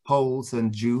that Poles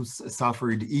and Jews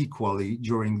suffered equally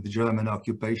during the German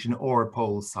occupation, or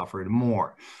Poles suffered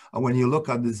more. When you look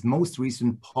at this most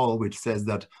recent poll, which says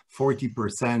that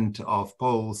 40% of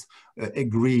Poles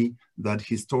agree that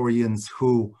historians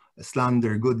who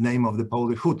slander good name of the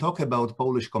Polish, who talk about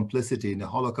Polish complicity in the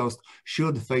Holocaust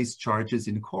should face charges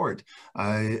in court.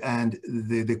 And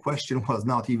the question was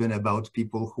not even about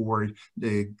people who were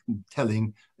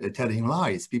telling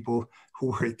lies, people who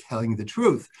were telling the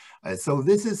truth. So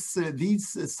this is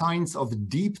these signs of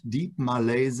deep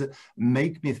malaise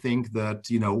make me think that,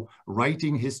 you know,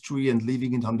 writing history and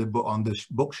leaving it on the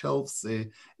bookshelves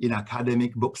in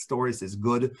academic bookstores is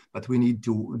good, but we need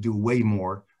to do way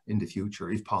more in the future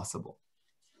if possible.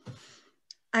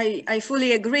 I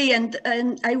fully agree, and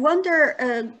I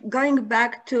wonder, going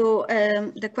back to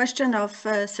the question of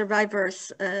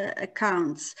survivors'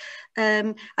 accounts,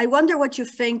 I wonder what you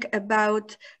think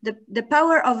about the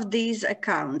power of these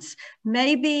accounts.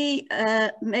 Maybe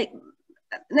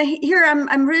here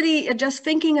I'm really just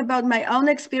thinking about my own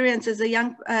experience as a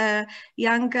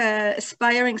young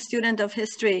aspiring student of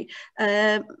history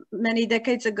many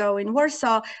decades ago in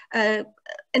Warsaw,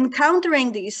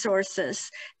 encountering these sources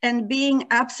and being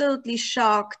absolutely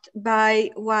shocked by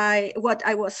what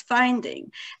I was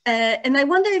finding. And I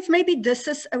wonder if maybe this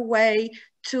is a way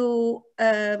to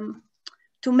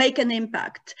make an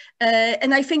impact.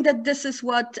 And I think that this is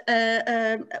what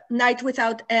Night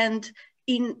Without End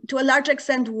to a large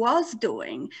extent was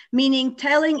doing, meaning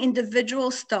telling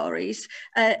individual stories.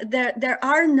 There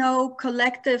are no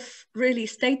collective really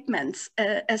statements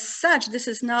as such. This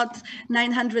is not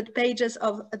 900 pages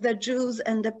of the Jews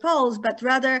and the Poles, but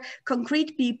rather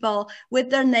concrete people with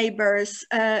their neighbors,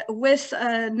 with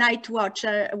night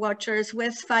watchers,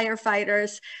 with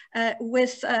firefighters,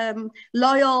 with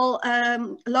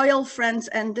loyal friends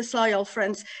and disloyal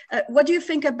friends. What do you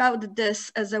think about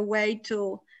this as a way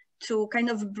to kind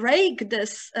of break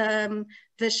this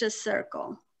vicious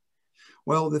circle?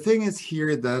 Well, the thing is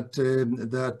here that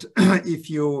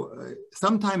if you,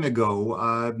 some time ago,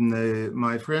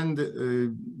 my friend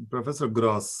Professor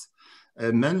Gross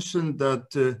mentioned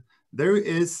that there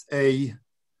is a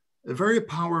very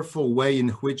powerful way in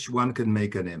which one can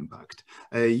make an impact.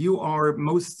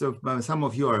 Some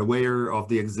of you are aware of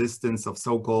the existence of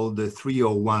so-called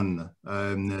 301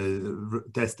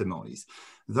 testimonies.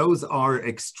 Those are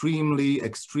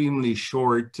extremely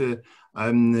short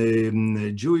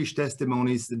Jewish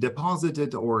testimonies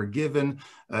deposited or given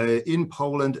in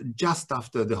Poland just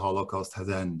after the Holocaust has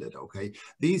ended, okay?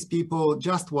 These people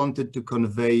just wanted to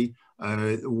convey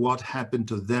what happened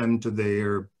to them, to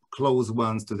their close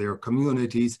ones, to their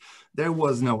communities. There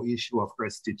was no issue of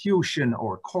restitution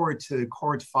or court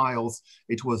files.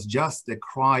 It was just a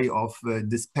cry of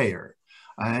despair.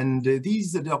 And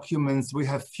these documents, we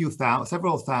have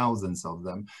several thousands of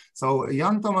them. So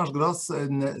Jan Tomasz Gross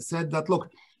said that, look,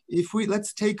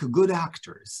 let's take good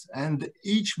actors and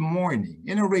each morning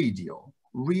in a radio,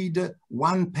 read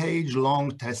one-page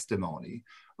long testimony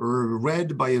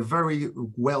read by a very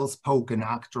well-spoken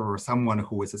actor or someone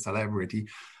who is a celebrity.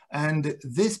 And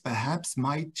this perhaps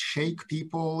might shake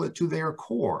people to their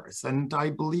cores. And I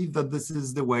believe that this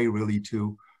is the way really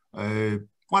to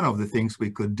one of the things we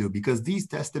could do, because these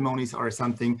testimonies are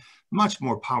something much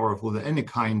more powerful than any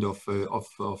kind of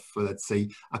let's say,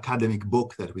 academic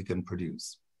book that we can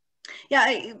produce. Yeah,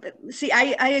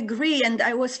 I agree. And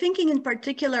I was thinking in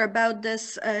particular about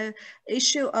this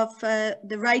issue of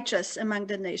the righteous among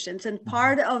the nations. And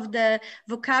part of the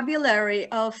vocabulary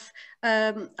of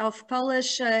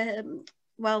Polish,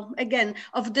 well, again,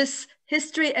 of this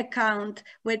history account,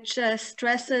 which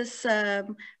stresses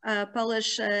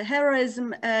Polish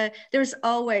heroism, there's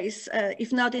always,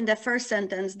 if not in the first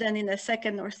sentence, then in the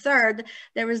second or third,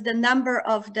 there is the number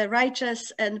of the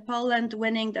righteous and Poland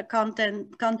winning the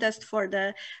contest for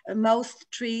the most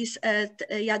trees at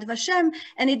Yad Vashem.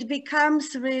 And it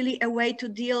becomes really a way to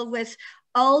deal with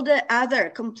all the other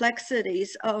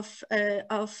complexities of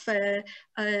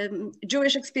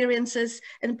Jewish experiences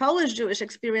and Polish Jewish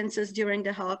experiences during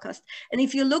the Holocaust. And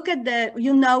if you look at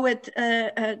you know it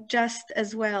just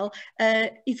as well,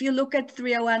 if you look at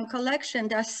 301 collection,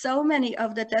 there are so many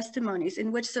of the testimonies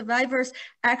in which survivors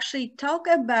actually talk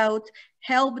about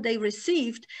help they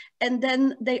received, and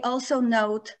then they also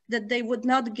note that they would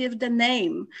not give the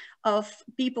name of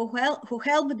people who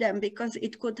helped them because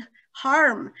it could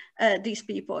harm these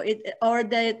people, or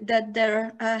that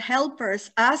their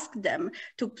helpers asked them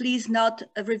to please not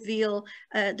reveal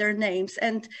their names.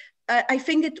 And I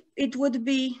think it could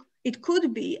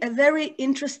be a very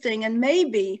interesting and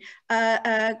maybe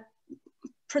a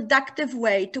productive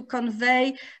way to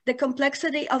convey the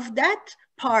complexity of that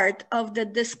part of the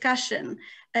discussion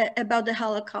about the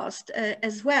Holocaust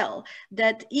as well.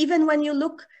 That even when you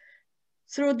look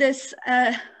through this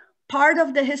part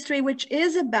of the history which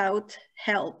is about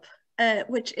help,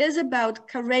 which is about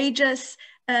courageous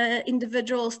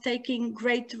individuals taking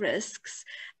great risks.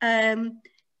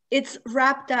 It's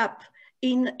wrapped up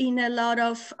in a lot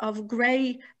of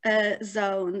gray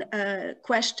zone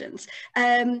questions.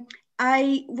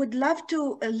 I would love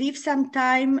to leave some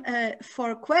time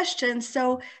for questions.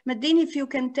 So Medine, if you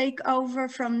can take over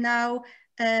from now,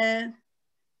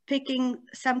 picking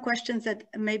some questions that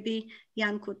maybe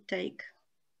Jan could take.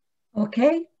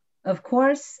 Okay, of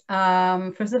course.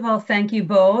 First of all, thank you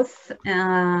both.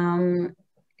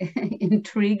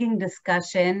 Intriguing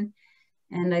discussion.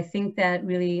 And I think that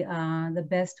really the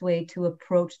best way to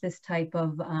approach this type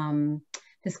of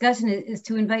discussion is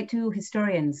to invite two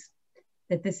historians,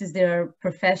 that this is their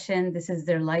profession, this is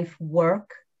their life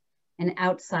work, and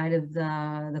outside of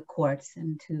the courts,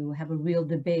 and to have a real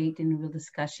debate and a real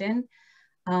discussion.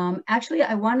 Actually,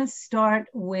 I want to start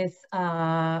with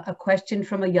a question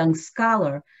from a young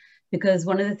scholar, because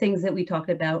one of the things that we talked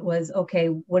about was, okay,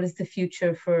 what is the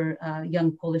future for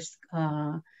young Polish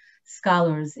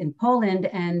scholars in Poland?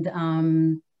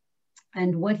 And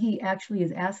what he actually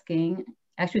is asking,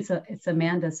 actually it's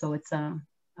Amanda, so it's a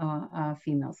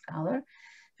female scholar.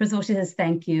 First of all, she says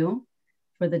thank you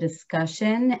for the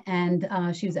discussion, and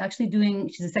she's actually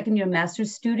she's a second-year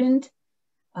master's student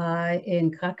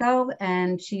in Krakow,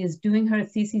 and she is doing her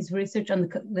thesis research on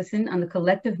the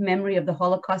collective memory of the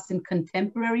Holocaust in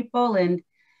contemporary Poland,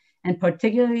 and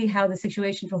particularly how the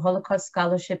situation for Holocaust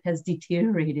scholarship has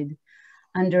deteriorated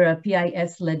under a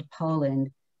PIS-led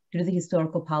Poland due to the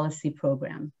historical policy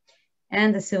program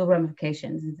and the civil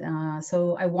ramifications.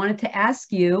 So I wanted to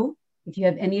ask you if you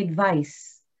have any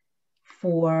advice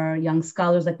for young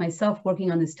scholars like myself working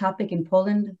on this topic in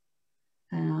Poland.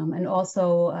 And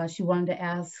also she wanted to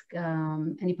ask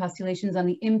any postulations on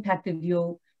the impact of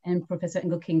you and Professor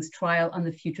Engelking's trial on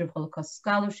the future of Holocaust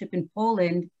scholarship in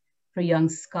Poland for young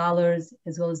scholars,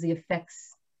 as well as the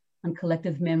effects on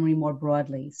collective memory more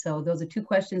broadly. So those are two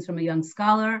questions from a young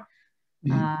scholar.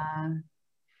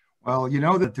 Well, you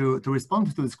know, that to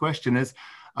respond to this question is,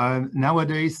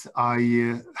 nowadays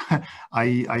I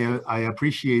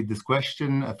appreciate this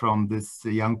question from this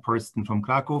young person from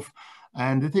Krakow.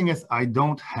 And the thing is, I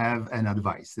don't have an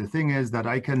advice. The thing is that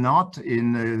I cannot,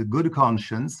 in good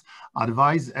conscience,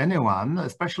 advise anyone,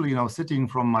 especially, you know, sitting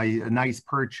from my nice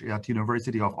perch at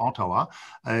University of Ottawa,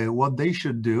 what they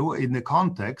should do in the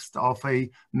context of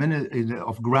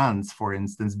of grants, for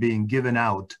instance, being given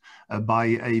out by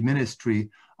a ministry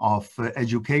of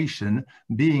education,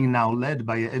 being now led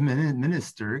by a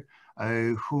minister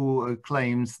who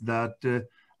claims that,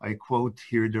 I quote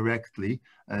here directly,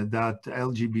 that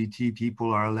LGBT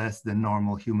people are less than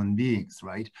normal human beings,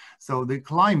 right? So the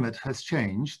climate has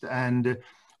changed, and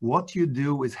what you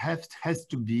do is has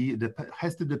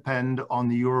to depend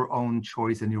on your own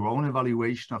choice and your own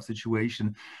evaluation of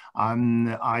situation.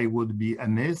 I would be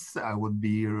amiss, it would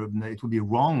be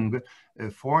wrong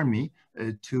for me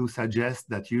to suggest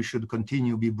that you should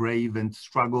continue, be brave and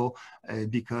struggle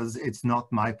because it's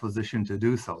not my position to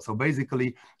do so. So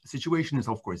basically, the situation is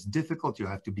of course difficult. You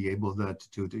have to be able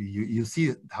you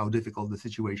see how difficult the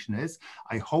situation is.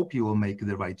 I hope you will make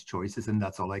the right choices, and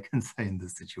that's all I can say in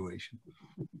this situation.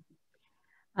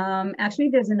 Actually,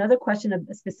 there's another question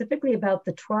specifically about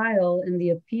the trial and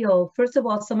the appeal. First of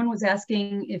all, someone was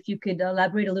asking if you could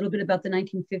elaborate a little bit about the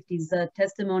 1950s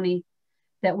testimony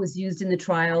that was used in the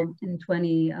trial in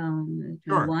 2021.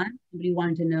 Sure. Somebody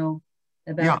wanted to know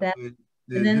about that.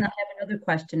 And then I have another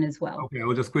question as well. Okay,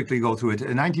 I'll just quickly go through it. A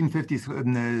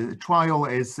 1950s trial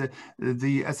is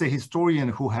as a historian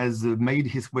who has made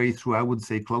his way through, I would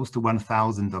say, close to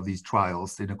 1,000 of these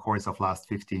trials in the course of last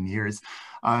 15 years.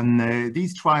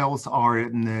 These trials are,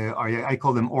 I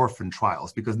call them orphan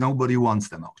trials, because nobody wants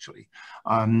them, actually.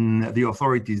 The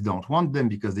authorities don't want them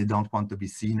because they don't want to be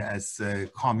seen as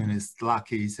communist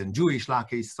lackeys and Jewish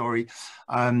lackeys, sorry.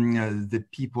 The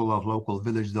people of local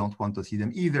village don't want to see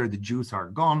them either. The Jews are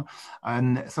gone.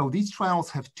 And so these trials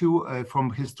have two,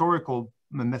 from historical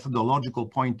methodological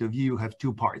point of view, have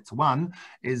two parts. One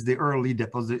is the early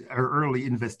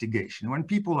investigation, when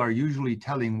people are usually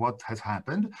telling what has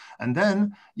happened, and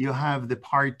then you have the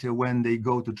part when they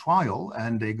go to trial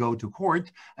and they go to court,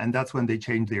 and that's when they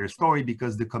change their story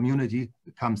because the community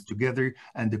comes together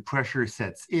and the pressure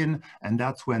sets in, and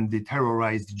that's when the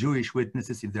terrorized Jewish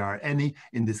witnesses, if there are any,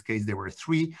 in this case there were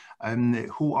 3,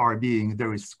 who are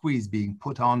there is squeeze being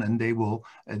put on, and they will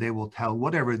tell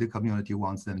whatever the community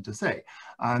wants them to say.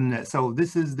 And so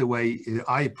this is the way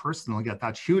I personally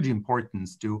attach huge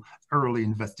importance to early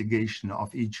investigation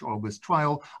of each August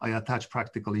trial. I attach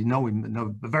practically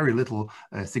very little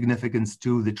significance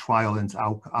to the trial and its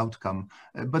outcome.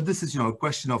 But this is, a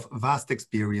question of vast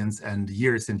experience and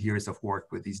years of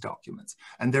work with these documents.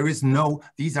 And there is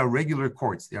these are regular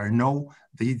courts.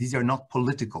 These are not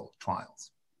political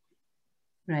trials.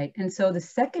 Right. And so the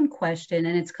second question,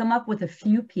 and it's come up with a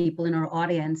few people in our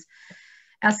audience,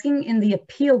 asking, in the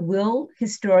appeal, will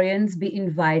historians be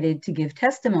invited to give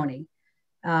testimony?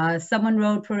 Someone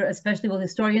wrote, especially will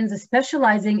historians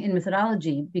specializing in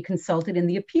methodology be consulted in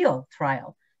the appeal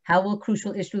trial? How will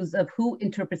crucial issues of who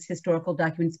interprets historical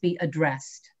documents be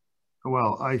addressed?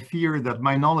 Well, I fear that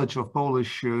my knowledge of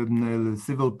Polish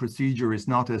civil procedure is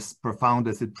not as profound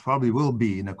as it probably will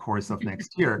be in the course of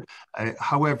next year.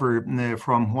 However,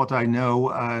 from what I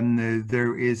know,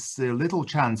 there is little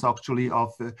chance actually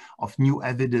of new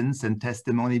evidence and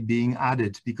testimony being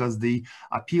added, because the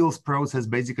appeals process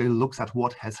basically looks at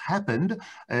what has happened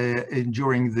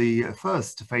during the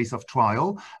first phase of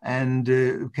trial and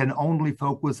can only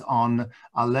focus on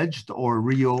alleged or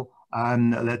real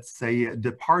let's say,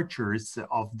 departures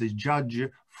of the judge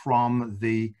from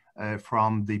the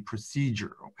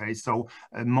procedure. Okay, so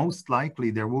most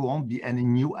likely there won't be any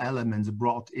new elements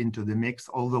brought into the mix,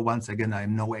 although once again,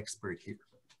 I'm no expert here.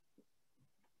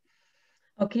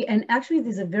 Okay, and actually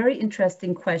there's a very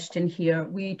interesting question here.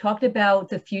 We talked about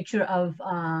the future of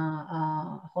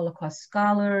Holocaust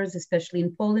scholars, especially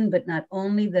in Poland, but not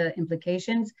only the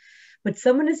implications, but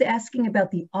someone is asking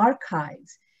about the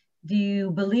archives. Do you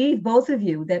believe, both of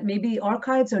you, that maybe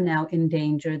archives are now in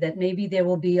danger, that maybe there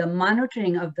will be a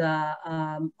monitoring of the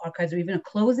archives or even a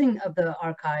closing of the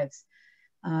archives?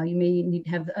 You may need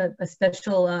to have a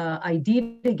special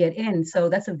ID to get in. So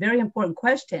that's a very important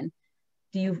question.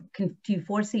 Do you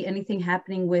foresee anything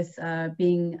happening with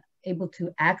being able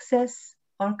to access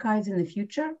archives in the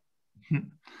future?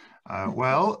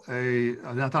 Well,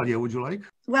 Natalia, would you like?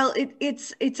 Well,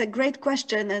 it's a great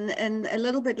question, and a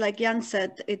little bit like Jan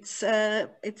said, it's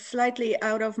slightly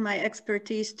out of my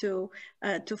expertise to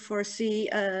foresee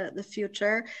the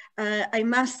future. I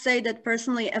must say that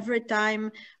personally, every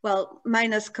time, well,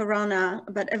 minus Corona,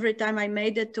 but every time I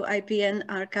made it to IPN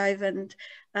archive, and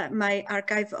my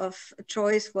archive of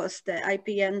choice was the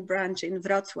IPN branch in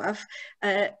Wrocław,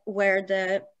 where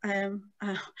the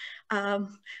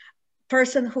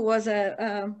person who was at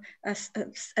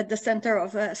the center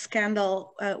of a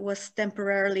scandal was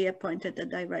temporarily appointed the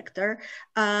director.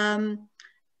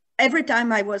 Every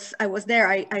time I was there,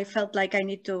 I felt like I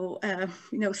need to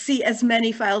see as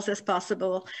many files as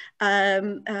possible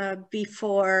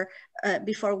before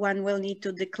one will need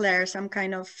to declare some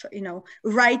kind of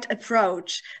right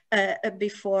approach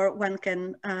before one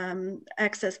can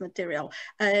access material.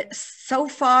 So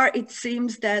far, it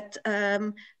seems that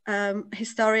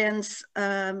historians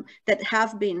that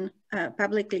have been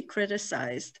publicly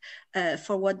criticized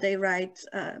for what they write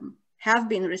have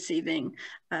been receiving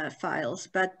files,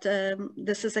 but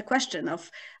this is a question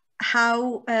of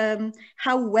how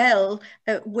well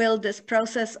will this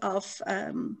process of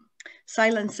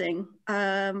silencing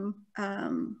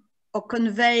or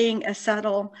conveying a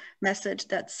subtle message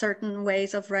that certain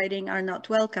ways of writing are not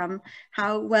welcome,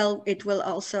 how well it will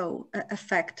also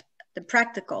affect the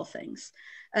practical things.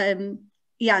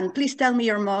 Jan, please tell me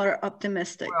you're more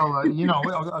optimistic.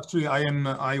 Well, actually,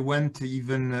 I went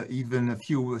even a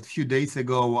few days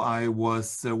ago. I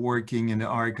was working in the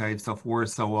archives of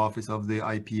Warsaw office of the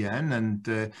IPN,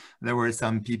 and there were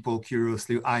some people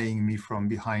curiously eyeing me from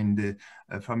behind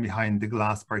the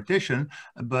glass partition.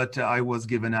 But I was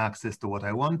given access to what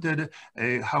I wanted.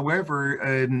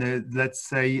 However, let's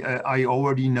say I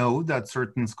already know that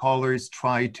certain scholars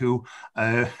try to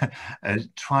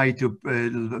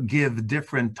give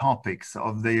different topics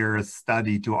of their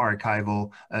study to archival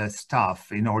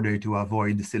staff in order to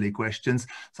avoid silly questions.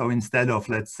 So instead of,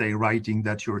 let's say, writing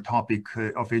that your topic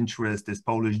of interest is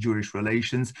Polish-Jewish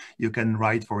relations, you can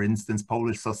write, for instance,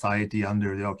 Polish society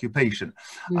under the occupation,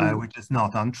 which is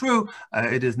not untrue.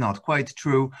 It is not quite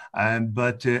true,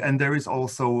 but and there is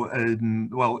also,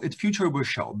 well, future will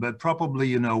show, but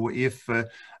probably,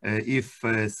 if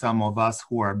some of us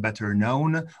who are better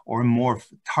known or more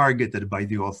targeted by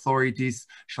the authorities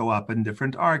show up in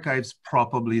different archives,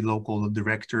 probably local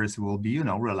directors will be,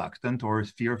 reluctant or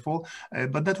fearful,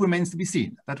 but that remains to be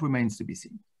seen. That remains to be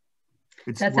seen.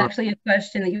 That's actually a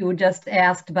question that you were just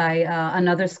asked by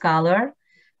another scholar,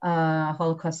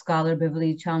 Holocaust scholar,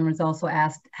 Beverly Chalmers, also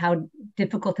asked, how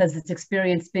difficult has this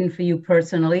experience been for you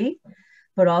personally?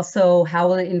 But also, how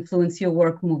will it influence your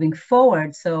work moving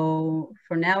forward? So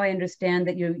for now, I understand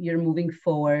that you're moving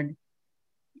forward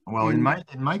Well, in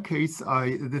my case,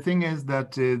 the thing is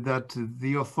that that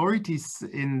the authorities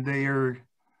in their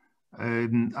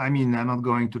I mean, I'm not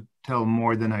going to tell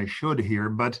more than I should here,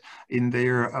 but in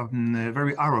their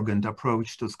very arrogant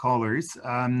approach to scholars,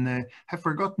 have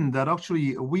forgotten that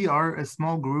actually we are a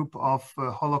small group of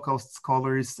Holocaust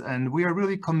scholars, and we are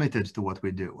really committed to what we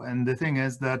do. And the thing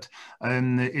is that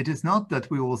it is not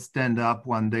that we will stand up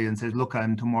one day and say, look,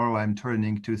 tomorrow I'm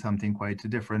turning to something quite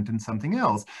different and something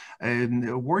else.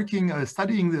 Researching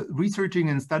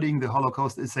and studying the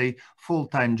Holocaust is a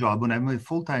full-time job. When I mean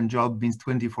full-time job means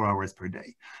 24 hours per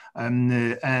day. And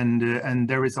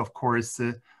there is, of course,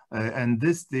 and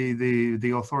this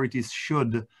the authorities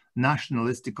should,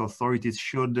 nationalistic authorities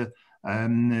should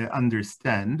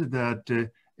understand that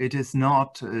it is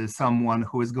not someone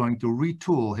who is going to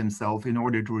retool himself in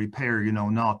order to repair, you know,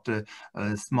 not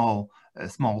small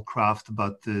craft,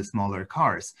 but smaller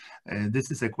cars.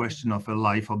 This is a question of a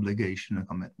life obligation and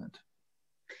commitment.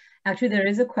 Actually, there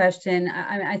is a question.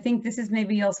 I think this is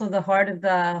maybe also the heart of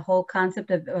the whole concept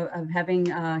of having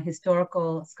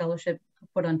historical scholarship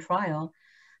put on trial.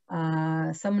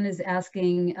 Someone is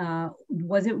asking,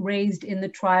 was it raised in the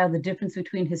trial, the difference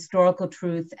between historical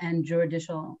truth and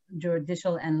juridical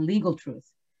and legal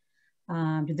truth?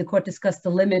 Did the court discuss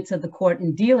the limits of the court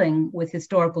in dealing with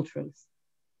historical truth?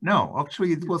 No,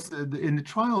 actually, it was in the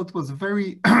trial. It was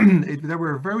very. There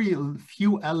were very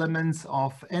few elements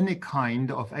of any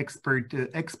kind of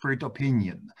expert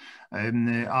opinion,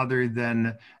 other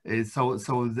than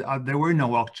there were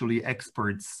no actually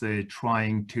experts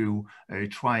trying to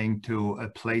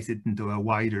place it into a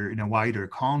wider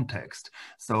context.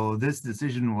 So this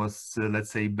decision was, let's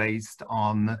say, based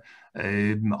on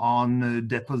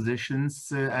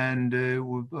depositions and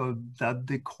that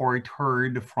the court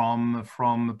heard from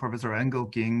Professor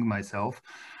Engelking, myself,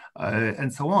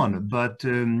 and so on. But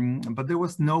there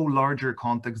was no larger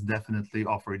context definitely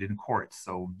offered in court.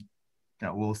 So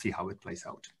we'll see how it plays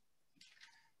out.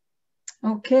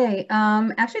 Okay.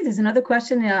 Actually, there's another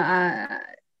question.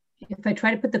 If I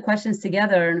try to put the questions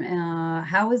together,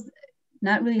 how is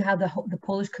not really how the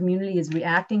Polish community is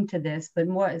reacting to this, but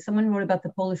more, someone wrote about the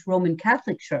Polish Roman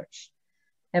Catholic Church.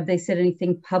 Have they said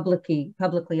anything publicly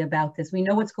about this? We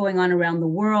know what's going on around the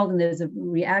world and there's a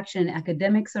reaction,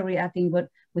 academics are reacting, but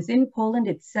within Poland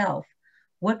itself,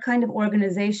 what kind of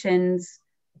organizations,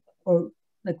 or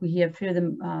like we have here,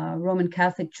 the Roman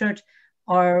Catholic Church,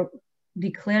 are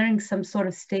declaring some sort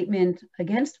of statement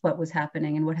against what was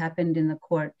happening and what happened in the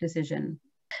court decision?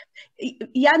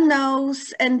 Jan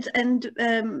knows, and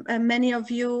many of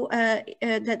you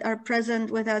that are present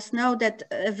with us know that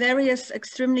various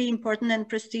extremely important and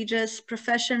prestigious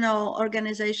professional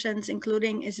organizations,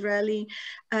 including Israeli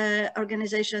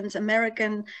organizations,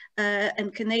 American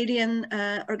and Canadian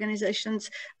organizations,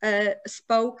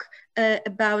 spoke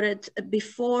about it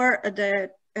before the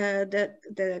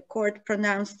court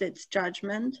pronounced its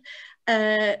judgment,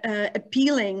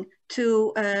 appealing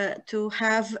to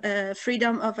have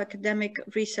freedom of academic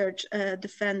research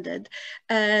defended.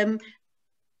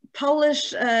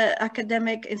 Polish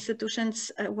academic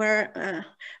institutions were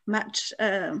much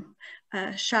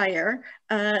shyer,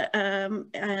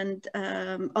 and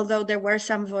although there were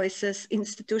some voices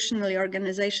institutionally,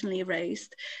 organizationally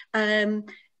raised.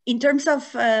 In terms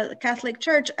of Catholic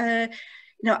Church,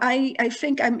 no, I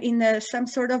think I'm in some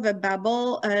sort of a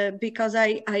bubble because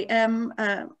I am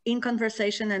in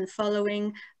conversation and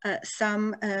following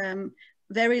some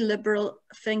very liberal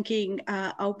thinking,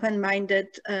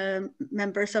 open-minded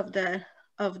members of the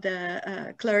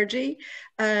clergy.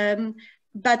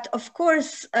 But of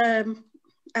course,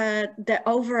 the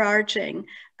overarching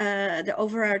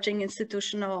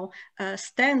institutional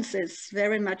stance is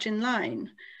very much in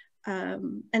line.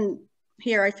 And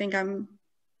here I think I'm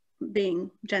being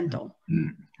gentle.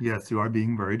 Yes, you are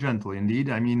being very gentle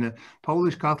indeed. I mean, the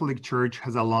Polish Catholic Church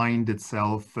has aligned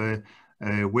itself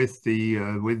with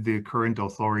the current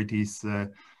authorities,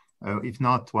 if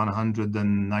not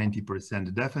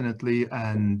 190% definitely,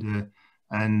 and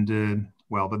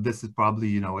well, but this is probably,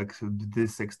 you know,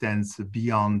 this extends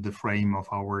beyond the frame of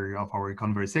our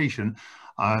conversation,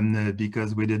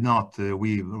 because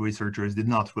we researchers did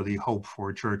not really hope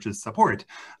for churches' support.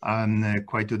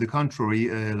 Quite to the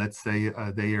contrary, let's say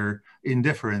their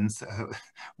indifference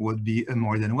would be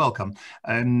more than welcome.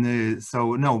 And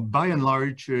so, no, by and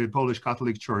large, Polish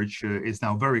Catholic Church is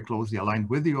now very closely aligned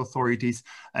with the authorities.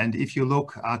 And if you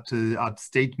look at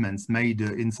statements made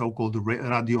in so-called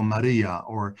Radio Maria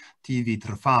or TV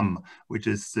Trwam, which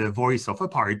is the voice of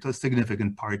a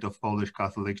significant part of Polish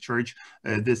Catholic Church,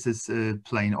 this is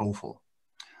plain awful.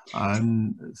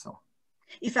 So.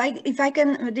 If I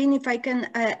can, Nadine, if I can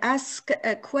ask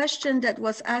a question that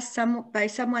was asked by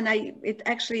someone, it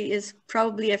actually is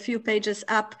probably a few pages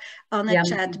up on a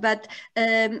chat, but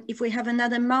if we have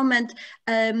another moment,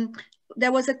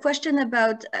 there was a question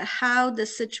about how the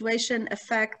situation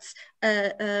affects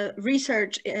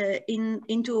research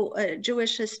into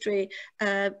Jewish history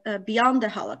beyond the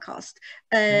Holocaust.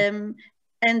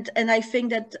 And I think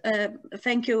that,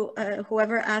 thank you,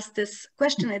 whoever asked this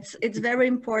question, it's very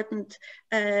important,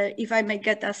 if I may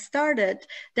get us started,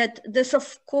 that this,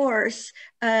 of course,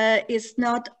 is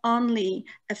not only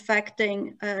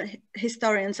affecting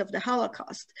historians of the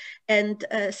Holocaust. And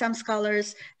some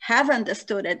scholars have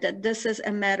understood it, that this is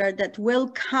a matter that will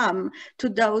come to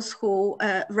those who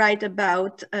write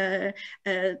about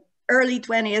early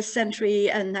 20th century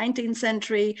and 19th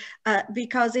century,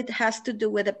 because it has to do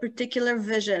with a particular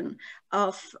vision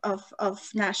of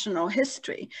national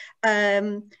history.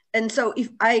 And so if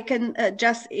I can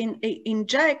just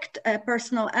inject a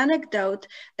personal anecdote,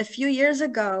 a few years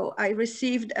ago, I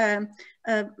received a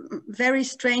very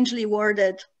strangely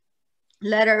worded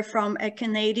letter from a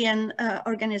Canadian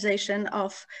organization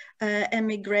of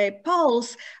emigre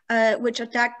Poles, which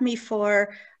attacked me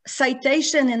for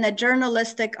citation in a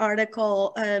journalistic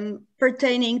article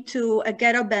pertaining to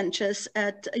ghetto benches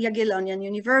at Jagiellonian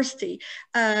University,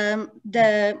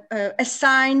 the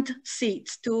assigned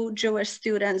seats to Jewish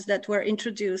students that were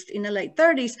introduced in the late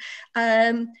 30s,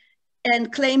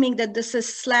 and claiming that this is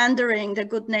slandering the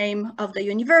good name of the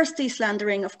university,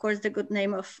 slandering, of course, the good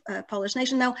name of Polish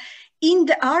nation. Now, in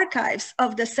the archives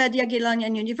of the said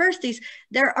Jagiellonian universities,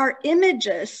 there are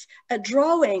images,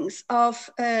 drawings of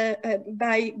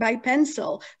by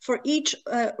pencil for each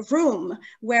room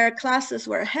where classes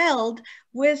were held,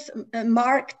 with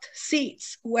marked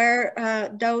seats where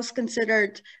those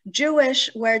considered Jewish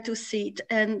were to sit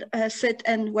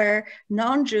and where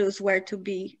non-Jews were to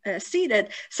be seated.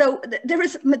 So there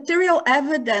is material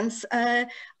evidence,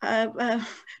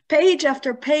 page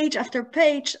after page after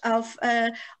page of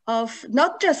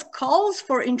not just calls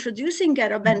for introducing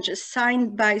ghetto benches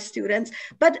signed by students,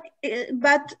 but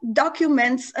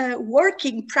documents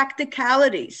working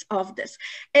practicalities of this.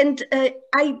 And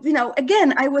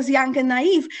again, I was young and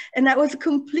naive, and I was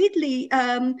completely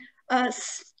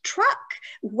struck.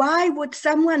 Why would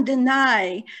someone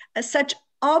deny such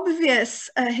obvious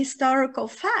historical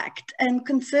fact and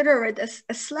consider it as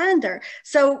a slander?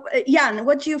 So Jan,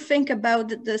 what do you think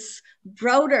about this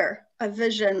broader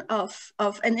vision of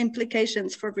and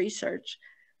implications for research?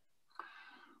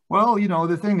 Well,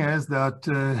 the thing is that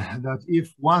that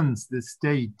if once the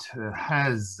state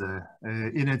has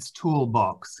in its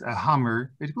toolbox a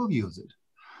hammer, it will use it.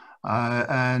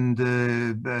 And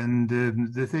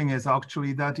the thing is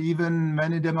actually that even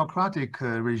many democratic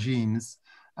regimes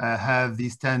have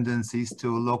these tendencies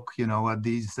to look, at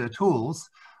these tools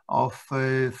of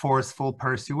forceful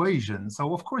persuasion.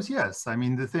 So of course, yes. I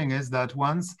mean, the thing is that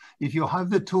if you have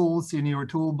the tools in your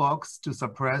toolbox to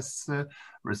suppress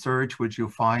research which you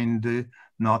find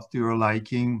not to your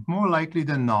liking, more likely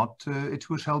than not, it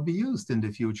shall be used in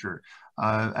the future.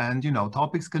 And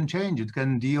topics can change. It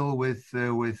can deal with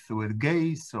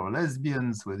gays or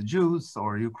lesbians, with Jews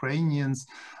or Ukrainians.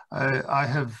 I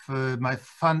have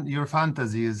your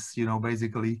fantasy is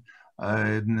basically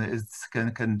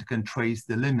can trace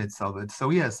the limits of it. So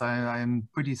yes, I am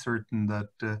pretty certain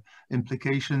that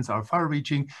implications are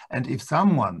far-reaching. And if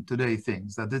someone today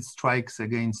thinks that it strikes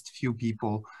against few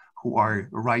people who are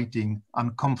writing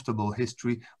uncomfortable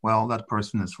history, well, that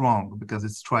person is wrong, because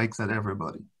it strikes at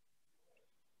everybody.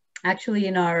 Actually,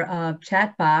 in our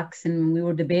chat box, and we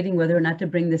were debating whether or not to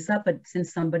bring this up, but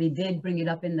since somebody did bring it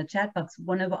up in the chat box,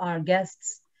 one of our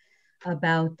guests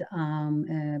about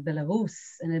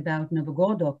Belarus and about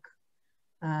Novogorod,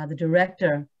 the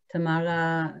director,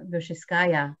 Tamara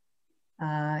Vershiskaya,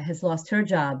 has lost her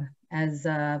job as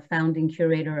founding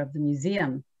curator of the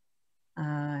museum.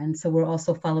 And so we're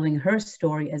also following her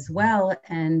story as well.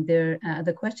 And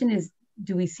the question is,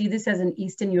 do we see this as an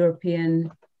Eastern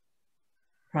European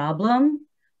problem?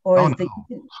 Or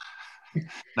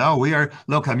No, we are,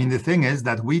 look, I mean, the thing is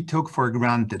that we took for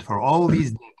granted for all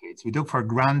these decades, we took for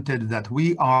granted that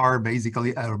we are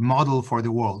basically a model for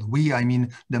the world. We, I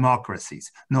mean,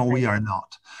 democracies. No, we are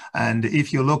not. And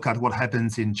if you look at what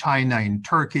happens in China, in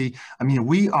Turkey, I mean,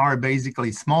 we are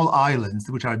basically small islands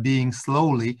which are being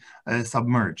slowly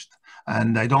submerged.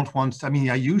 And I don't want, I mean,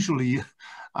 I usually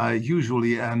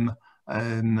am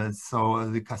So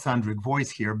the Cassandric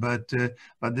voice here, but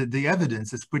the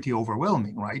evidence is pretty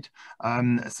overwhelming, right?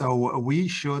 So we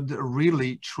should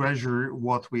really treasure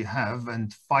what we have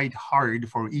and fight hard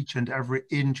for each and every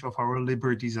inch of our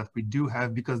liberties that we do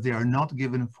have, because they are not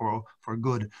given for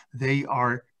good. They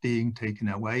are being taken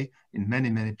away in many,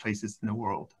 many places in the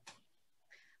world.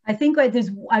 I think I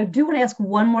do want to ask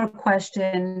one more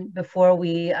question before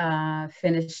we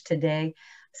finish today.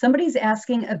 Somebody's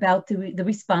asking about the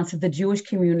response of the Jewish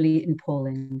community in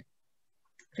Poland,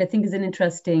 which I think is an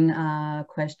interesting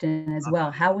question as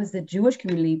well. How was the Jewish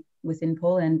community within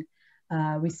Poland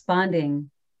responding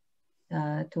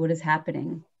to what is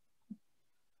happening?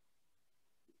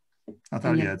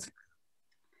 Natalia.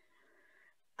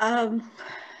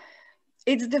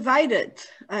 It's divided.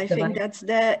 I think it's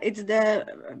the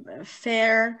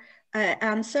fair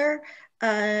answer.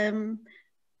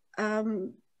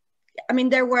 I mean,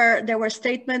 there were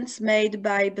statements made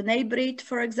by B'nai Brit,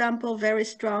 for example, very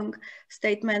strong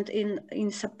statement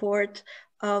in support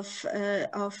of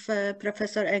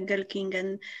Professor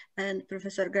Engelking and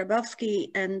Professor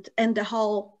Grabowski and the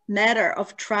whole matter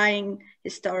of trying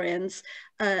historians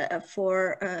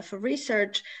for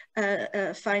research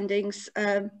findings,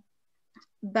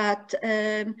 but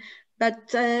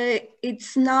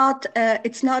it's not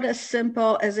as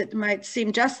simple as it might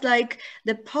seem. Just like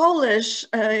the Polish,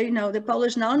 the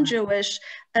Polish non-Jewish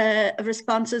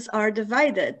responses are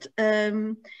divided,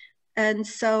 and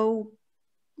so,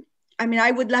 I mean,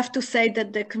 I would love to say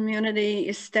that the community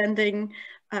is standing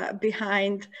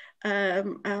behind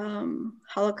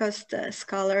Holocaust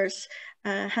scholars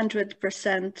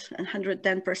 100% and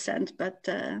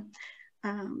 110%,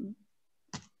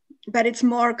 but it's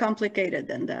more complicated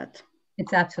than that.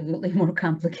 It's absolutely more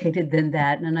complicated than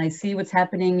that. And I see what's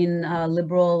happening in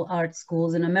liberal arts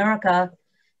schools in America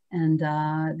and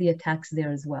the attacks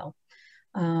there as well.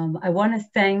 I want to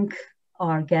thank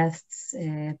our guests,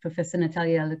 Professor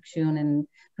Natalia Ksiun and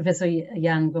Professor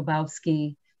Jan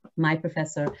Grabowski, my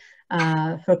professor,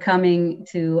 for coming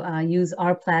to use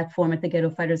our platform at the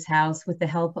Ghetto Fighters House with the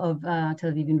help of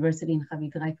Tel Aviv University and Chavi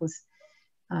Dreyfus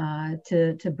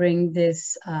to bring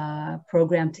this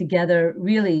program together,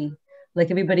 really, like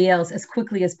everybody else, as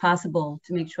quickly as possible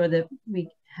to make sure that we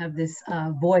have this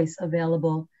voice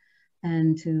available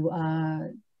and to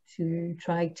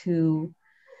try to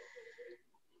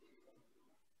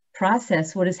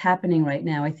process what is happening right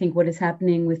now. I think what is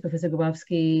happening with Professor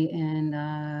Grabowski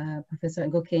and Professor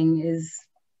Engelking is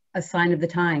a sign of the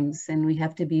times, and we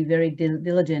have to be very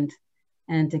diligent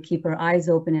and to keep our eyes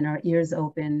open and our ears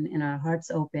open and our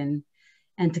hearts open,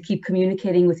 and to keep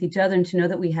communicating with each other and to know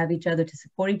that we have each other to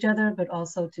support each other, but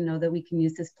also to know that we can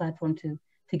use this platform to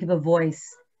give a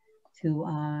voice to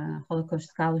Holocaust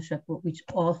scholarship, which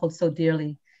all hold so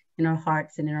dearly in our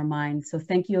hearts and in our minds. So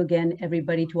thank you again,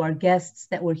 everybody, to our guests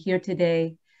that were here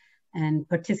today and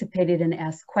participated and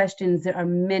asked questions. There are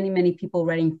many, many people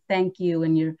writing thank you,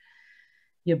 and you're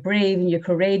brave and you're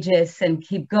courageous and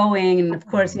keep going. And of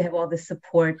course, you have all the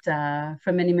support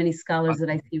from many, many scholars that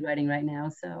I see writing right now.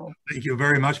 So thank you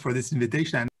very much for this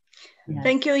invitation. Yes.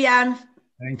 Thank you, Jan.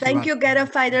 Thank you, Ghetto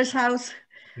Fighters House.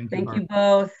 Thank you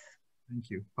both. Thank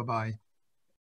you. Bye-bye.